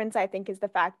only difference, I think, is the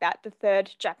fact that the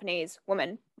third Japanese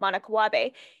woman, Mana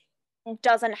Kawabe,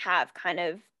 doesn't have kind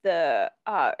of the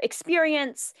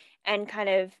experience and kind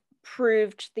of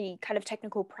proved the kind of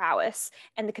technical prowess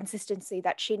and the consistency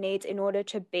that she needs in order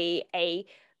to be a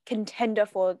contender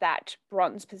for that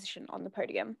bronze position on the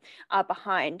podium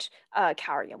behind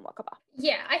Kaori and Wakaba.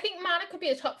 Yeah, I think Mana could be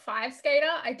a top 5 skater.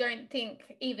 I don't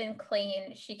think even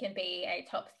clean she can be a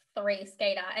top 3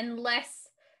 skater, unless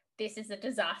this is a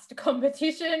disaster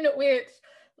competition, which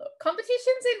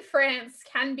competitions in France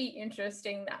can be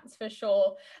interesting, that's for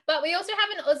sure. But we also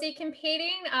have an Aussie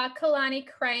competing, Kalani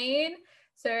Crane.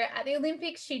 So at the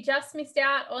Olympics, she just missed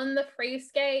out on the free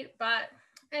skate, but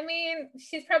I mean,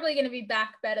 she's probably going to be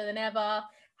back better than ever.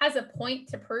 Has a point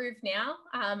to prove now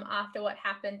after what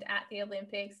happened at the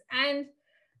Olympics. And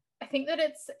I think that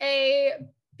it's a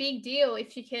big deal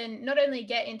if you can not only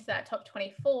get into that top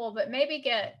 24, but maybe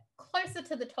get closer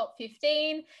to the top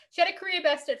 15. She had a career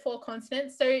best at 4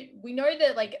 continents. So we know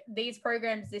that like these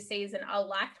programs this season are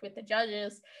liked with the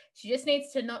judges. She just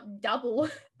needs to not double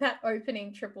that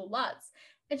opening triple Lutz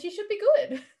and she should be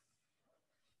good.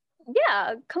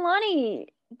 Yeah, Kalani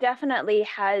definitely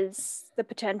has the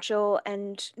potential,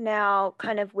 and now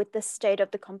kind of with the state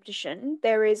of the competition,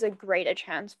 there is a greater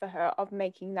chance for her of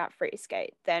making that free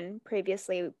skate than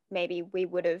previously maybe we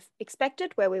would have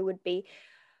expected, where we would be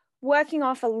working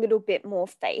off a little bit more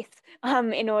faith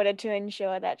in order to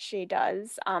ensure that she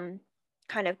does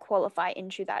kind of qualify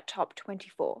into that top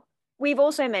 24. We've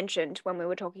also mentioned when we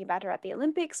were talking about her at the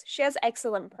Olympics, she has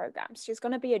excellent programs. She's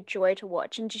going to be a joy to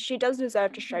watch, and she does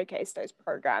deserve to showcase those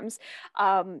programs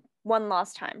one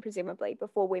last time, presumably,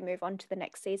 before we move on to the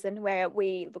next season, where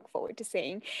we look forward to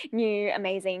seeing new,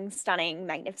 amazing, stunning,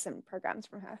 magnificent programs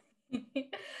from her.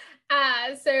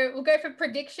 So we'll go for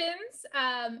predictions.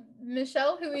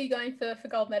 Michelle, who are you going for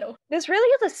gold medal? This really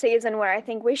is a season where I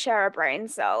think we share a brain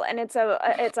cell, and it's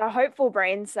a hopeful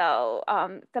brain cell,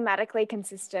 thematically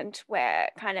consistent, where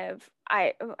kind of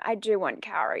I do want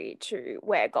Cowrie to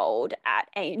wear gold at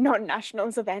a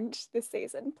non-nationals event this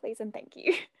season, please and thank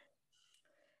you.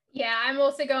 Yeah, I'm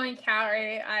also going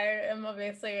Cowrie. I am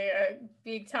obviously a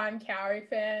big time Cowrie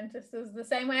fan, just as the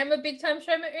same way I'm a big time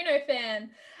Shoma Uno fan.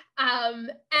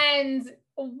 And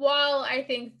while I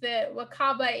think that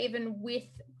Wakaba, even with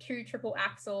 2 triple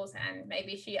axels, and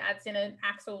maybe she adds in an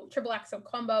triple axel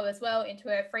combo as well into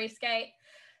her free skate,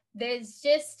 there's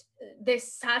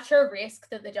such a risk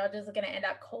that the judges are going to end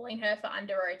up calling her for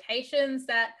under rotations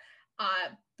that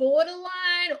are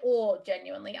borderline or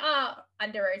genuinely are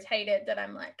under rotated, that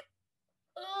I'm like,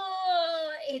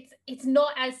 oh, it's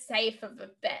not as safe of a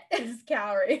bet as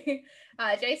Cowrie.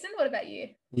 Jason, what about you?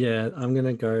 Yeah, I'm going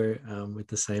to go with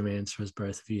the same answer as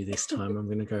both of you this time. I'm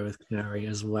going to go with Cowrie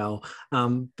as well.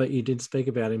 But you did speak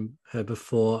about her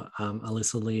before,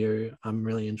 Alyssa Liu. I'm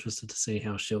really interested to see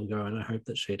how she'll go, and I hope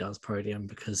that she does podium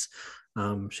because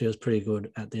she was pretty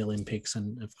good at the Olympics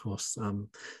and, of course,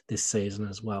 this season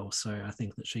as well. So I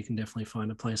think that she can definitely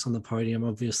find a place on the podium,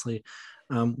 obviously,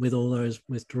 with all those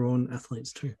withdrawn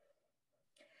athletes too.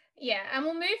 Yeah, and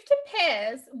we'll move to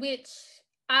pairs, which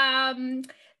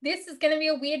this is going to be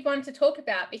a weird one to talk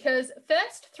about because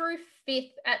 1st through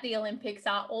 5th at the Olympics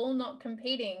are all not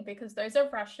competing because those are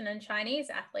Russian and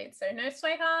Chinese athletes. So no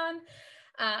Swayhan.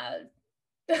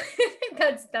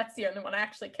 That's the only one I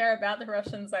actually care about. The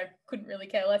Russians, I couldn't really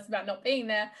care less about not being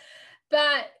there.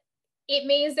 But it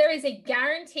means there is a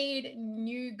guaranteed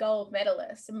new gold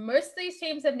medalist. Most of these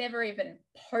teams have never even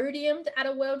podiumed at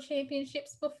a World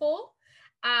Championships before.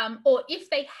 Or if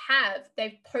they have,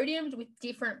 they've podiumed with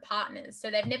different partners.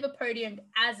 So they've never podiumed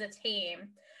as a team.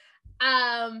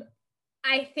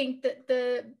 I think that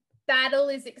the battle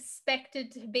is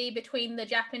expected to be between the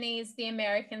Japanese, the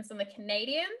Americans, and the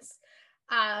Canadians.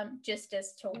 Just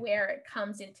as to where it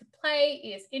comes into play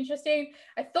is interesting.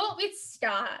 I thought we'd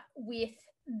start with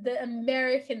the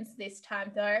Americans this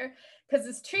time, though, because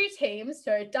there's 2 teams,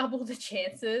 so double the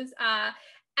chances.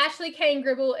 Ashley Kane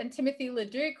Gribble and Timothy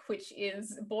Leduc, which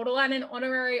is borderline an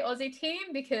honorary Aussie team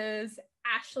because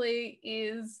Ashley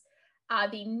is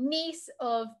the niece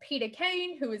of Peter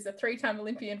Kane, who is a 3-time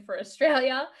Olympian for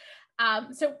Australia.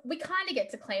 So we kind of get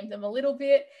to claim them a little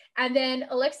bit. And then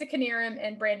Alexa Knierim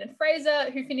and Brandon Fraser,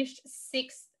 who finished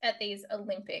 6th at these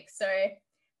Olympics. So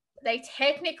they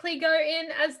technically go in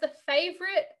as the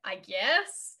favorite, I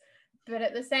guess. But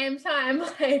at the same time,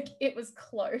 like, it was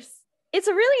close. It's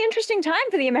a really interesting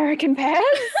time for the American pairs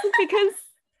because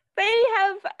they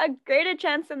have a greater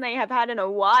chance than they have had in a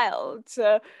while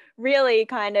to really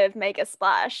kind of make a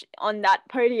splash on that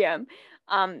podium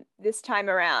this time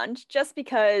around, just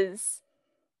because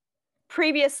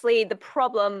previously the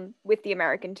problem with the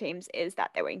American teams is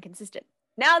that they were inconsistent.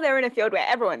 Now they're in a field where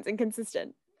everyone's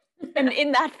inconsistent. And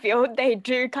in that field, they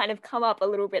do kind of come up a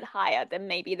little bit higher than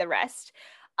maybe the rest.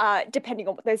 Depending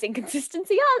on what those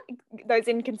inconsistencies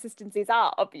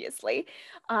are, obviously.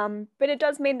 But it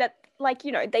does mean that, like,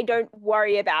 you know, they don't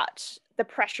worry about the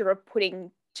pressure of putting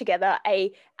together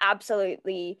a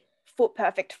absolutely foot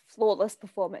perfect, flawless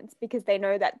performance because they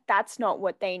know that that's not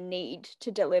what they need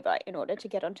to deliver in order to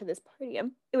get onto this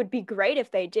podium. It would be great if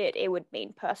they did. It would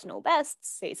mean personal bests,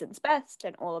 season's best,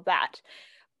 and all of that.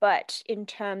 but in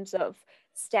terms of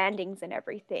standings and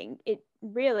everything, it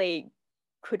really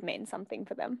could mean something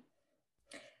for them.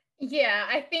 Yeah,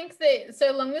 I think that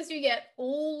so long as you get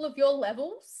all of your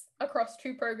levels across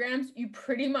 2 programs, you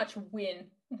pretty much win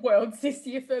Worlds this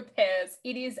year for pairs.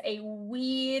 It is a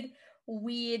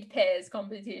weird pairs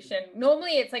competition.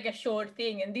 Normally it's like a short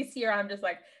thing, and this year I'm just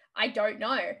like, I don't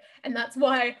know. And that's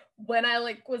why when I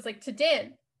was like to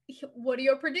Dan, what are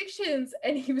your predictions?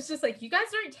 And he was just like, you guys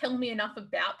don't tell me enough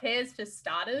about pairs for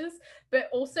starters, but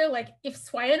also like if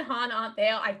Sway and Han aren't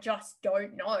there, I just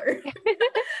don't know.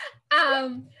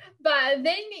 But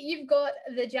then you've got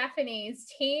the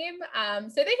Japanese team.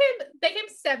 So they came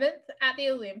 7th at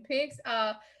the Olympics.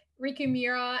 Riku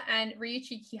Miura and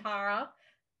Ryuichi Kihara.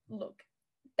 Look,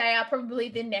 they are probably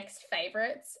the next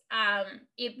favorites.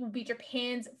 It will be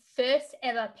Japan's first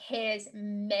ever pairs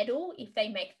medal if they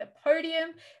make the podium.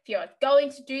 If you're going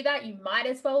to do that, you might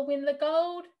as well win the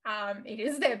gold. It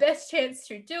is their best chance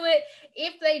to do it.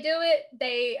 If they do it,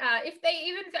 if they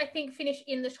even, I think, finish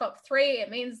in the top 3, it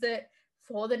means that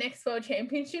for the next World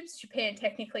Championships, Japan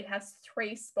technically has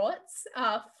 3 spots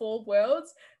for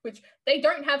Worlds, which they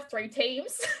don't have 3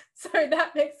 teams. So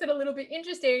that makes it a little bit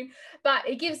interesting, but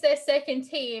it gives their second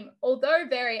team, although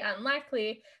very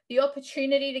unlikely, the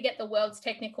opportunity to get the world's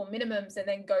technical minimums and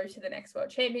then go to the next World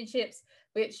Championships,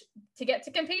 which to get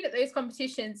to compete at those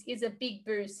competitions is a big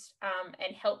boost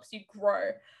and helps you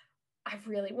grow. I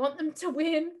really want them to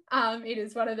win. It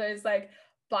is one of those like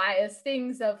bias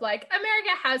things of like, America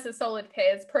has a solid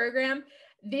pairs program.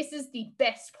 This is the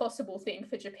best possible thing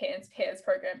for Japan's pairs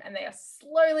program, and they are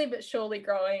slowly but surely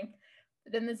growing.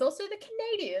 But then there's also the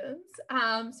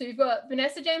Canadians. So you've got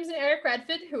Vanessa James and Eric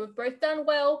Radford, who have both done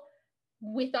well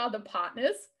with other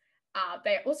partners.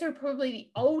 They're also probably the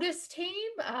oldest team,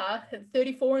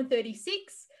 34 and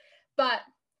 36. But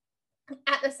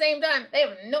at the same time, they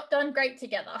have not done great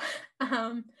together.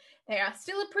 They are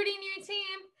still a pretty new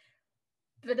team.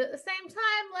 But at the same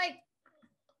time, like,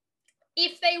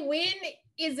 if they win,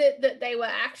 is it that they were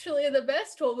actually the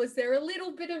best, or was there a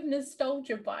little bit of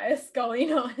nostalgia bias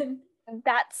going on?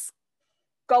 That's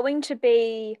going to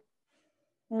be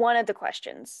one of the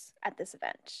questions at this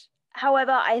event.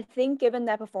 However, I think given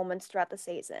their performance throughout the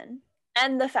season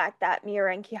and the fact that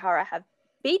Miura and Kihara have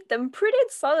beat them pretty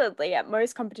solidly at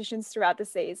most competitions throughout the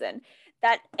season,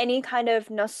 that any kind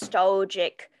of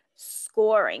nostalgic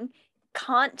scoring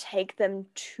can't take them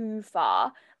too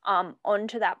far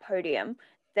onto that podium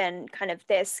than kind of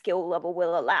their skill level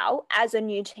will allow as a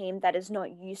new team that is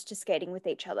not used to skating with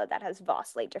each other, that has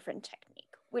vastly different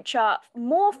technique, which are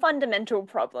more fundamental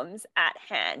problems at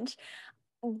hand.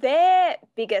 Their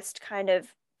biggest kind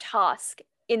of task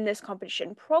in this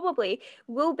competition probably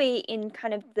will be in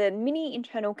kind of the mini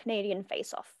internal Canadian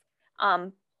face-off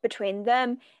between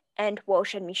them and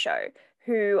Walsh and Michaud,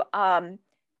 who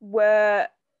were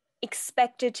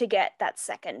expected to get that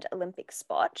second Olympic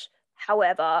spot.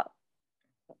 However,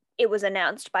 it was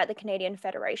announced by the Canadian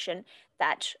Federation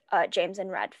that James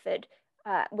and Radford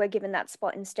were given that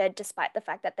spot instead, despite the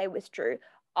fact that they withdrew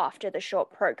after the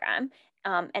short program.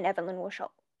 And Evelyn Walsh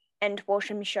and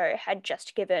Michaud had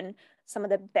just given some of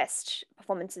the best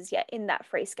performances yet in that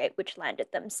free skate, which landed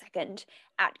them second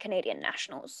at Canadian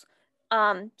Nationals.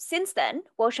 Since then,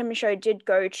 Walsh and Michaud did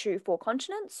go to 4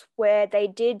 continents, where they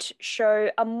did show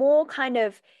a more kind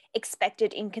of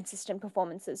expected inconsistent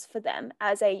performances for them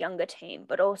as a younger team,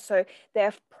 but also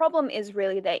their problem is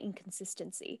really their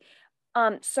inconsistency.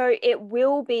 So it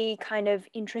will be kind of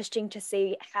interesting to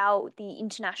see how the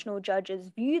international judges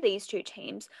view these 2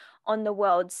 teams on the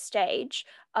world stage,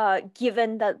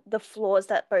 given the flaws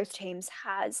that both teams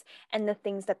has and the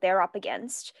things that they're up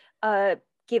against,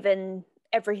 given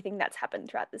everything that's happened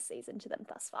throughout the season to them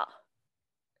thus far.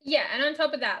 Yeah, and on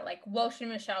top of that, like, Walsh and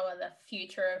Michaud are the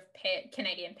future of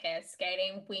Canadian pairs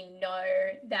skating. We know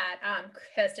that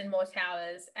Kirsten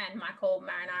Moore-Towers and Michael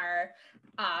Marinaro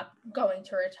are going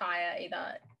to retire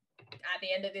either at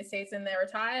the end of this season they're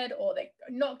retired, or they're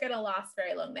not going to last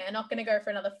very long. They're not going to go for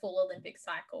another full Olympic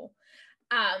cycle.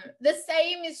 The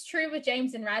same is true with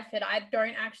James and Radford. I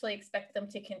don't actually expect them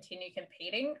to continue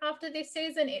competing after this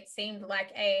season. It seemed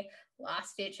like a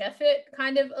last-ditch effort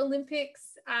kind of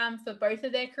Olympics for both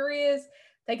of their careers.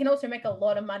 They can also make a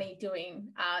lot of money doing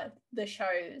the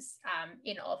shows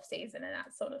in off-season and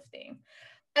that sort of thing.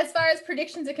 As far as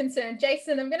predictions are concerned,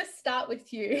 Jason, I'm going to start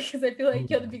with you because I feel like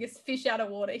you're the biggest fish out of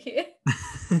water here.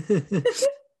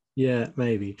 Yeah,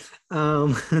 maybe.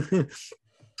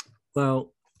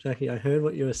 Well, Jackie, I heard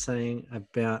what you were saying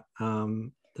about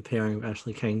the pairing of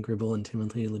Ashley Cain-Gribble and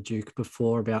Timothy LeDuc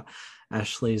before, about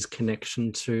Ashley's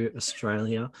connection to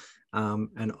Australia.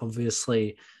 And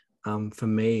obviously for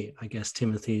me, I guess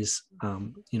Timothy's,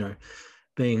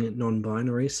 being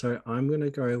non-binary. So I'm going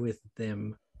to go with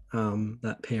them,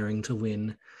 that pairing to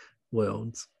win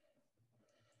Worlds.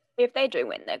 If they do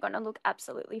win, they're going to look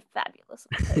absolutely fabulous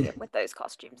on the podium with those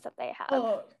costumes that they have.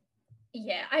 Oh,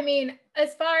 yeah. I mean,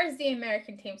 as far as the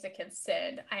American teams are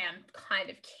concerned, I am kind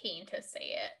of keen to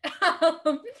see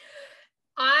it.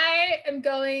 I am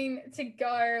going to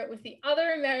go with the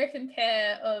other American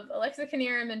pair of Alexa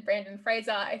Knierim and Brandon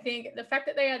Fraser. I think the fact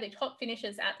that they are the top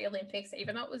finishers at the Olympics,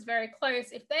 even though it was very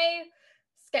close, if they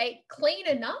skate clean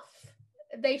enough,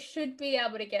 they should be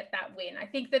able to get that win. I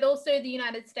think that also the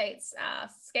United States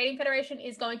Skating Federation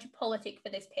is going to politic for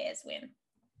this pair's win.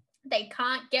 They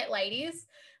can't get ladies.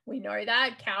 We know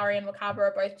that. Kaori and Wakaba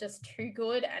are both just too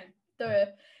good, and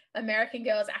the American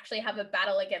girls actually have a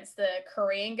battle against the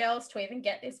Korean girls to even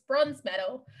get this bronze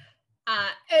medal.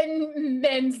 And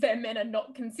their men are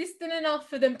not consistent enough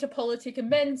for them to politic a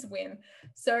men's win.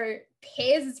 So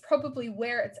pairs is probably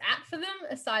where it's at for them,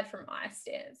 aside from ice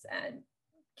dance. And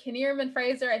Knierim and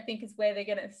Fraser, I think, is where they're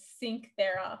going to sink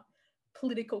their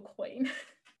political queen.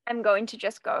 I'm going to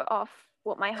just go off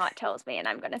what my heart tells me, and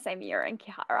I'm going to say Miura and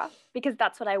Kihara, because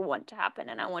that's what I want to happen,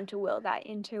 and I want to will that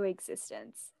into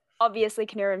existence. Obviously,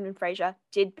 Knierim and Fraser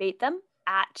did beat them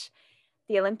at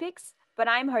the Olympics, but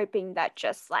I'm hoping that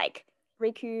just like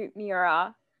Riku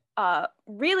Miura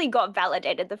really got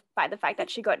validated by the fact that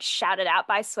she got shouted out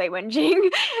by Sui Wenjing,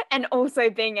 and also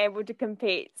being able to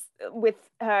compete with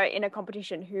her in a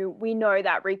competition who we know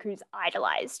that Riku's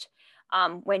idolized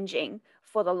Wenjing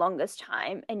for the longest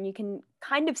time, and you can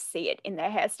kind of see it in their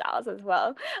hairstyles as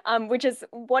well, which is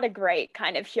what a great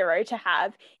kind of hero to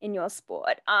have in your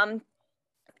sport.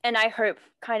 And I hope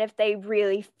kind of they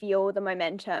really feel the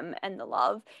momentum and the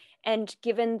love. And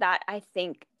given that I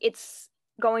think it's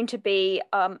going to be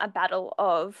a battle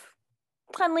of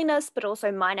cleanliness, but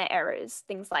also minor errors,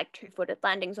 things like two-footed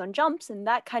landings on jumps and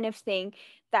that kind of thing,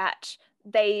 that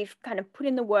they've kind of put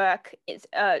in the work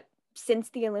since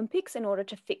the Olympics in order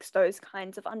to fix those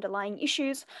kinds of underlying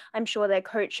issues. I'm sure their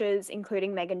coaches,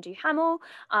 including Megan Duhamel,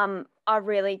 are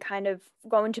really kind of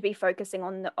going to be focusing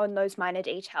on those minor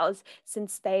details,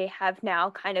 since they have now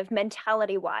kind of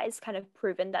mentality-wise kind of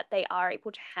proven that they are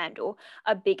able to handle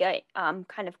a bigger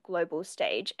kind of global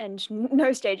stage, and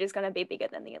no stage is going to be bigger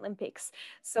than the Olympics.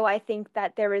 So I think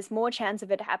that there is more chance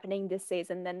of it happening this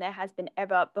season than there has been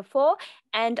ever before,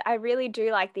 and I really do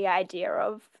like the idea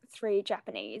of 3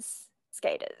 Japanese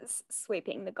skaters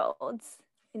sweeping the golds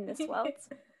in this world.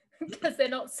 Because they're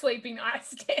not sweeping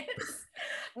ice dance.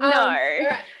 No.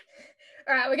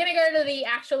 All right, we're going to go to the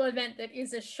actual event that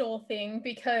is a sure thing,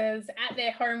 because at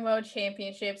their home world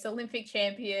championships, Olympic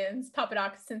champions,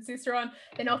 Papadakis and Cicerone,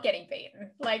 they're not getting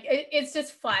beaten. Like, it's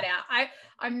just flat out.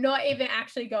 I'm not even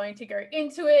actually going to go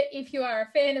into it. If you are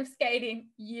a fan of skating,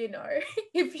 you know.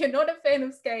 If you're not a fan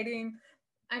of skating,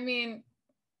 I mean,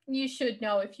 you should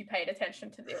know if you paid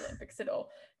attention to the Olympics at all.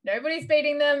 Nobody's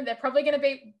beating them. They're probably going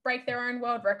to break their own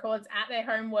world records at their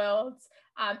home worlds.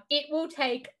 It will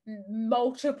take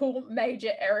multiple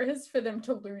major errors for them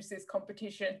to lose this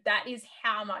competition. That is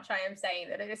how much I am saying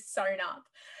that it is sewn up.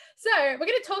 So we're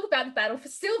going to talk about the battle for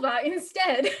silver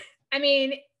instead. I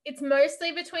mean, it's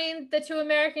mostly between the 2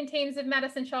 American teams of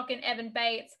Madison Chock and Evan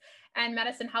Bates, and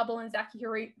Madison Hubble and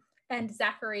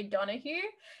Zachary Donahue.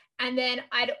 And then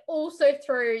I'd also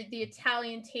throw the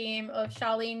Italian team of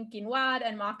Charlene Guinouard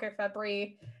and Marco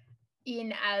Fabri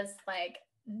in as like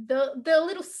the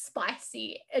little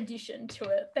spicy addition to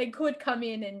it. They could come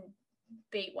in and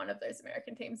beat one of those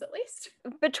American teams at least.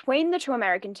 Between the 2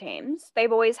 American teams,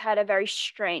 they've always had a very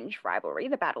strange rivalry,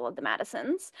 the Battle of the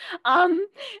Madisons,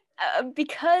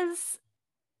 because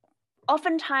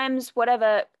oftentimes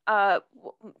whatever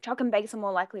Chock and Bates are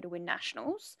more likely to win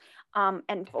nationals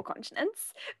and 4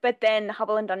 continents, but then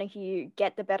Hubble and Donahue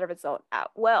get the better result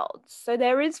at Worlds. So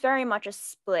there is very much a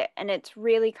split, and it's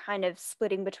really kind of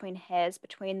splitting between hairs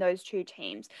between those 2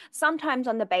 teams, sometimes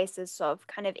on the basis of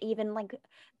kind of even like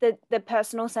the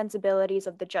personal sensibilities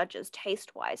of the judges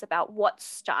taste-wise about what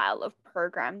style of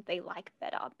program they like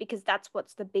better, because that's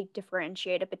what's the big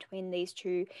differentiator between these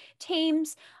 2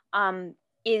 teams.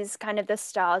 Is kind of the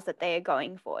stars that they are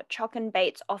going for. Chock and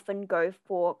Bates often go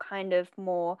for kind of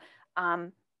more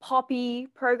poppy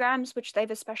programs, which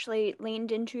they've especially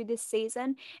leaned into this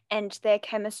season, and their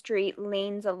chemistry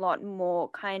leans a lot more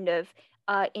kind of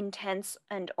intense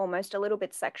and almost a little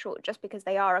bit sexual, just because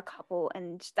they are a couple,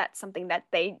 and that's something that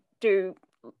they do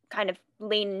kind of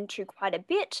lean into quite a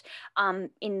bit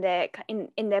in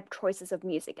their choices of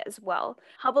music as well.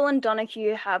 Hubble and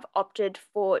Donahue have opted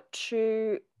for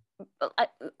 2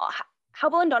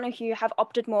 Hubble and Donahue have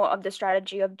opted more of the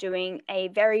strategy of doing a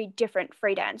very different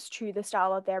free dance to the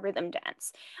style of their rhythm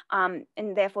dance. And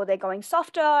therefore they're going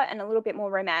softer and a little bit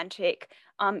more romantic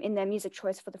in their music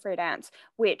choice for the free dance,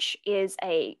 which is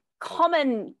a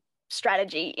common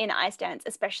strategy in ice dance,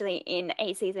 especially in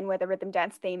a season where the rhythm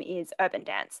dance theme is urban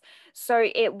dance. So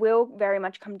it will very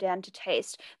much come down to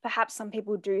taste. Perhaps some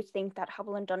people do think that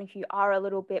Hubble and Donahue are a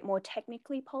little bit more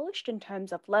technically polished in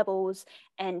terms of levels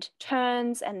and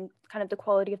turns and kind of the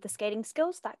quality of the skating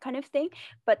skills, that kind of thing.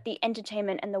 But the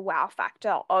entertainment and the wow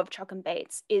factor of Chock and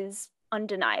Bates is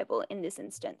undeniable in this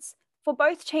instance. For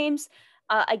both teams,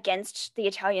 against the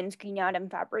Italians Guignard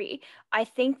and Fabri, I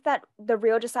think that the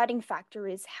real deciding factor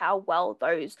is how well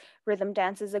those rhythm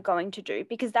dancers are going to do,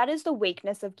 because that is the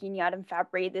weakness of Guignard and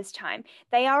Fabri this time.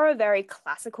 They are a very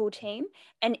classical team,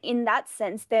 and in that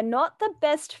sense, they're not the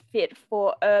best fit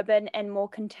for urban and more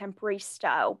contemporary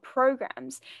style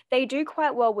programs. They do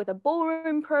quite well with a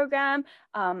ballroom program,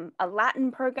 a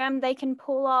Latin program they can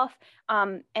pull off,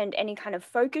 and any kind of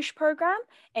folkish program,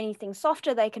 anything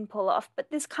softer they can pull off. But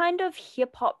this kind of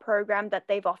hip hop program that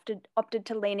they've opted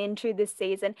to lean into this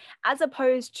season, as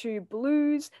opposed to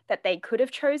blues that they could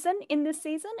have chosen in this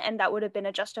season, and that would have been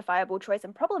a justifiable choice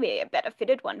and probably a better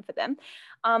fitted one for them,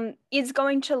 is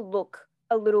going to look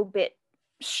a little bit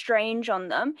strange on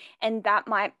them, and that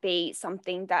might be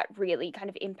something that really kind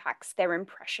of impacts their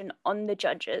impression on the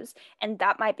judges, and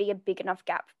that might be a big enough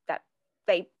gap that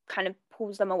they kind of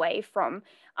pulls them away from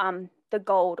the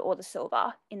gold or the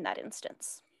silver in that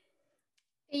instance.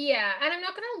 Yeah, and I'm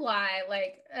not gonna lie,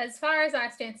 like as far as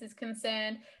ice dance is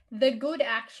concerned, the good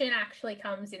action actually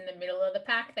comes in the middle of the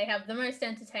pack. They have the most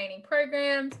entertaining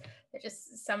programs. They're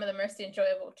just some of the most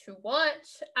enjoyable to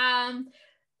watch.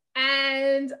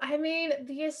 And I mean,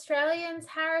 the Australians,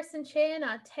 Harris and Chan,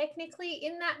 are technically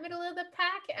in that middle of the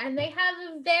pack, and they have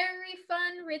a very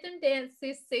fun rhythm dance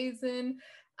this season,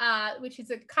 which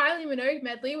is a Kylie Minogue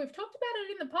medley. We've talked about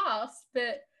it in the past,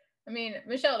 but I mean,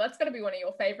 Michelle, that's got to be one of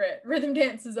your favorite rhythm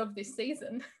dances of this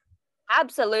season.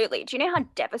 Absolutely. Do you know how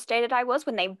devastated I was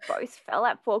when they both fell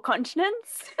at Four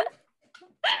Continents?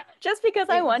 Just because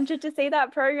I wanted to see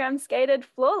that program skated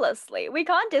flawlessly. We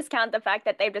can't discount the fact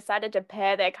that they've decided to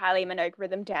pair their Kylie Minogue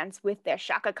rhythm dance with their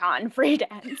Shaka Khan free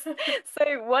dance.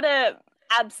 So what a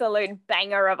absolute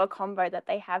banger of a combo that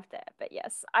they have there. But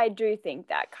yes, I do think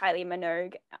that Kylie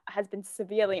Minogue has been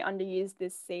severely underused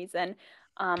this season.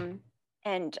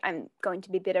 And I'm going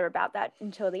to be bitter about that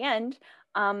until the end.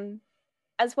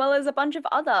 As well as a bunch of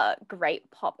other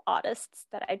great pop artists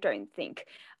that I don't think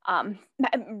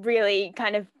really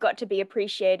kind of got to be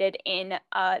appreciated in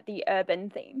the urban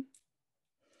theme.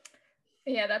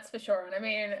 Yeah, that's for sure. And I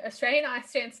mean, Australian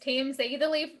ice dance teams, they either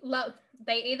love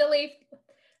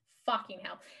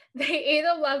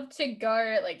to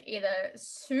go like either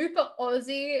super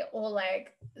Aussie or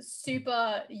like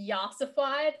super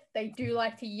yassified. They do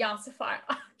like to yassify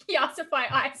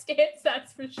ice dance,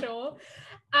 that's for sure.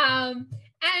 And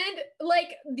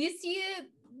like this year,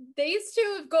 these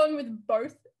two have gone with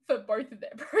both for both of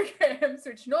their programs,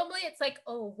 which normally it's like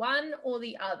one or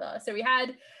the other. So we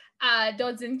had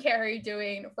Dodds and Kerry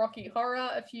doing Rocky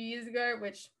Horror a few years ago,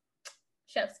 which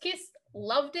chef's kiss,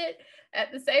 loved it.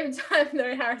 At the same time,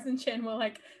 though, Harris and Chen were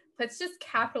like, let's just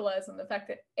capitalize on the fact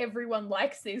that everyone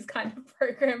likes these kind of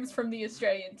programs from the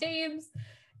Australian teams.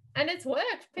 And it's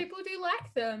worked. People do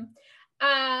like them.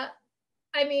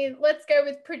 I mean, let's go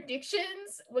with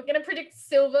predictions. We're going to predict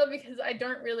silver because I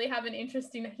don't really have an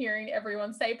interest in hearing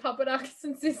everyone say Papadakis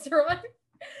and Cicerone.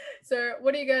 So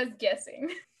what are you guys guessing?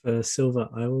 For silver,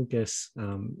 I will guess,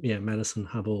 Madison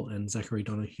Hubble and Zachary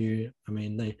Donahue. I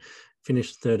mean, they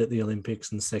finished third at the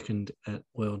Olympics and second at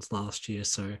Worlds last year.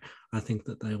 So I think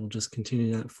that they will just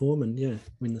continue that form and,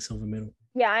 win the silver medal.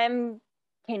 Yeah, I'm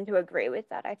keen to agree with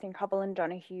that. I think Hubble and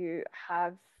Donahue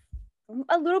have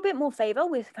a little bit more favor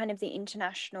with kind of the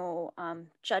international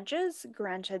judges,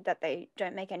 granted that they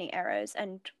don't make any errors.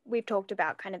 And we've talked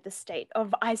about kind of the state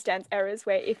of ice dance errors,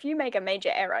 where if you make a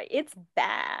major error, it's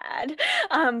bad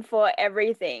for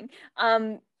everything.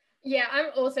 Yeah, I'm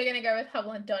also going to go with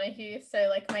Hubble and Donahue. So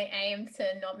like my aim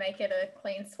to not make it a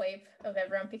clean sweep of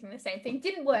everyone picking the same thing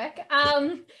didn't work.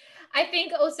 I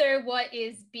think also what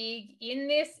is big in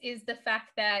this is the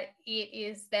fact that it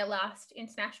is their last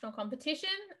international competition.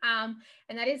 And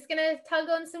that is going to tug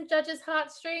on some judges'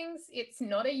 heartstrings. It's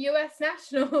not a US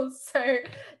national, so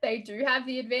they do have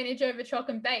the advantage over Chock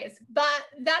and Bates. But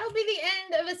that'll be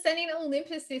the end of Ascending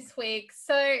Olympus this week.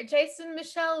 So Jason,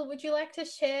 Michelle, would you like to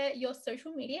share your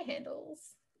social media handles?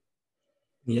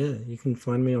 Yeah, you can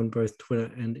find me on both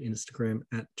Twitter and Instagram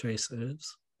at JaceErbs.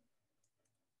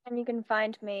 And you can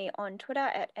find me on Twitter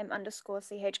at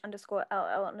m_ch_ll_g_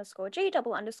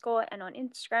 and on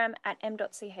Instagram at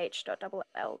m.ch.ll.g.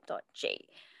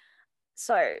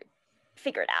 So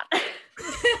figure it out.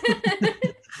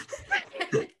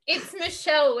 It's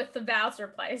Michelle with the vowels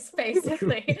replaced,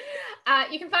 basically.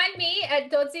 You can find me at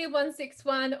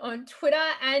Dodzy161 on Twitter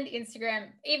and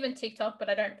Instagram, even TikTok, but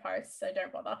I don't post, so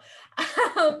don't bother.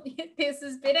 This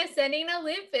has been Ascending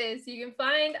Olympus. You can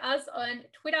find us on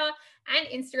Twitter and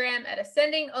Instagram at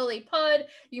Ascending Ollie Pod.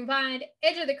 You can find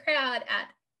Edge of the Crowd at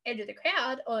Edge of the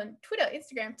Crowd on Twitter,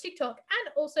 Instagram, TikTok,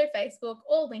 and also Facebook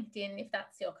or LinkedIn if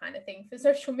that's your kind of thing for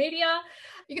social media.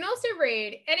 You can also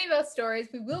read any of our stories.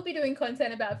 We will be doing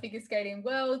content about figure skating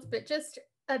worlds, but just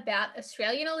about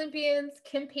Australian Olympians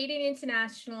competing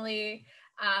internationally,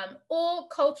 or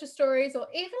culture stories, or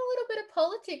even a little bit of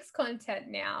politics content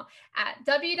now at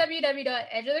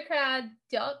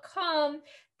www.edgeofthecrowd.com.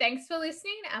 Thanks for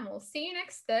listening, and we'll see you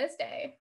next Thursday.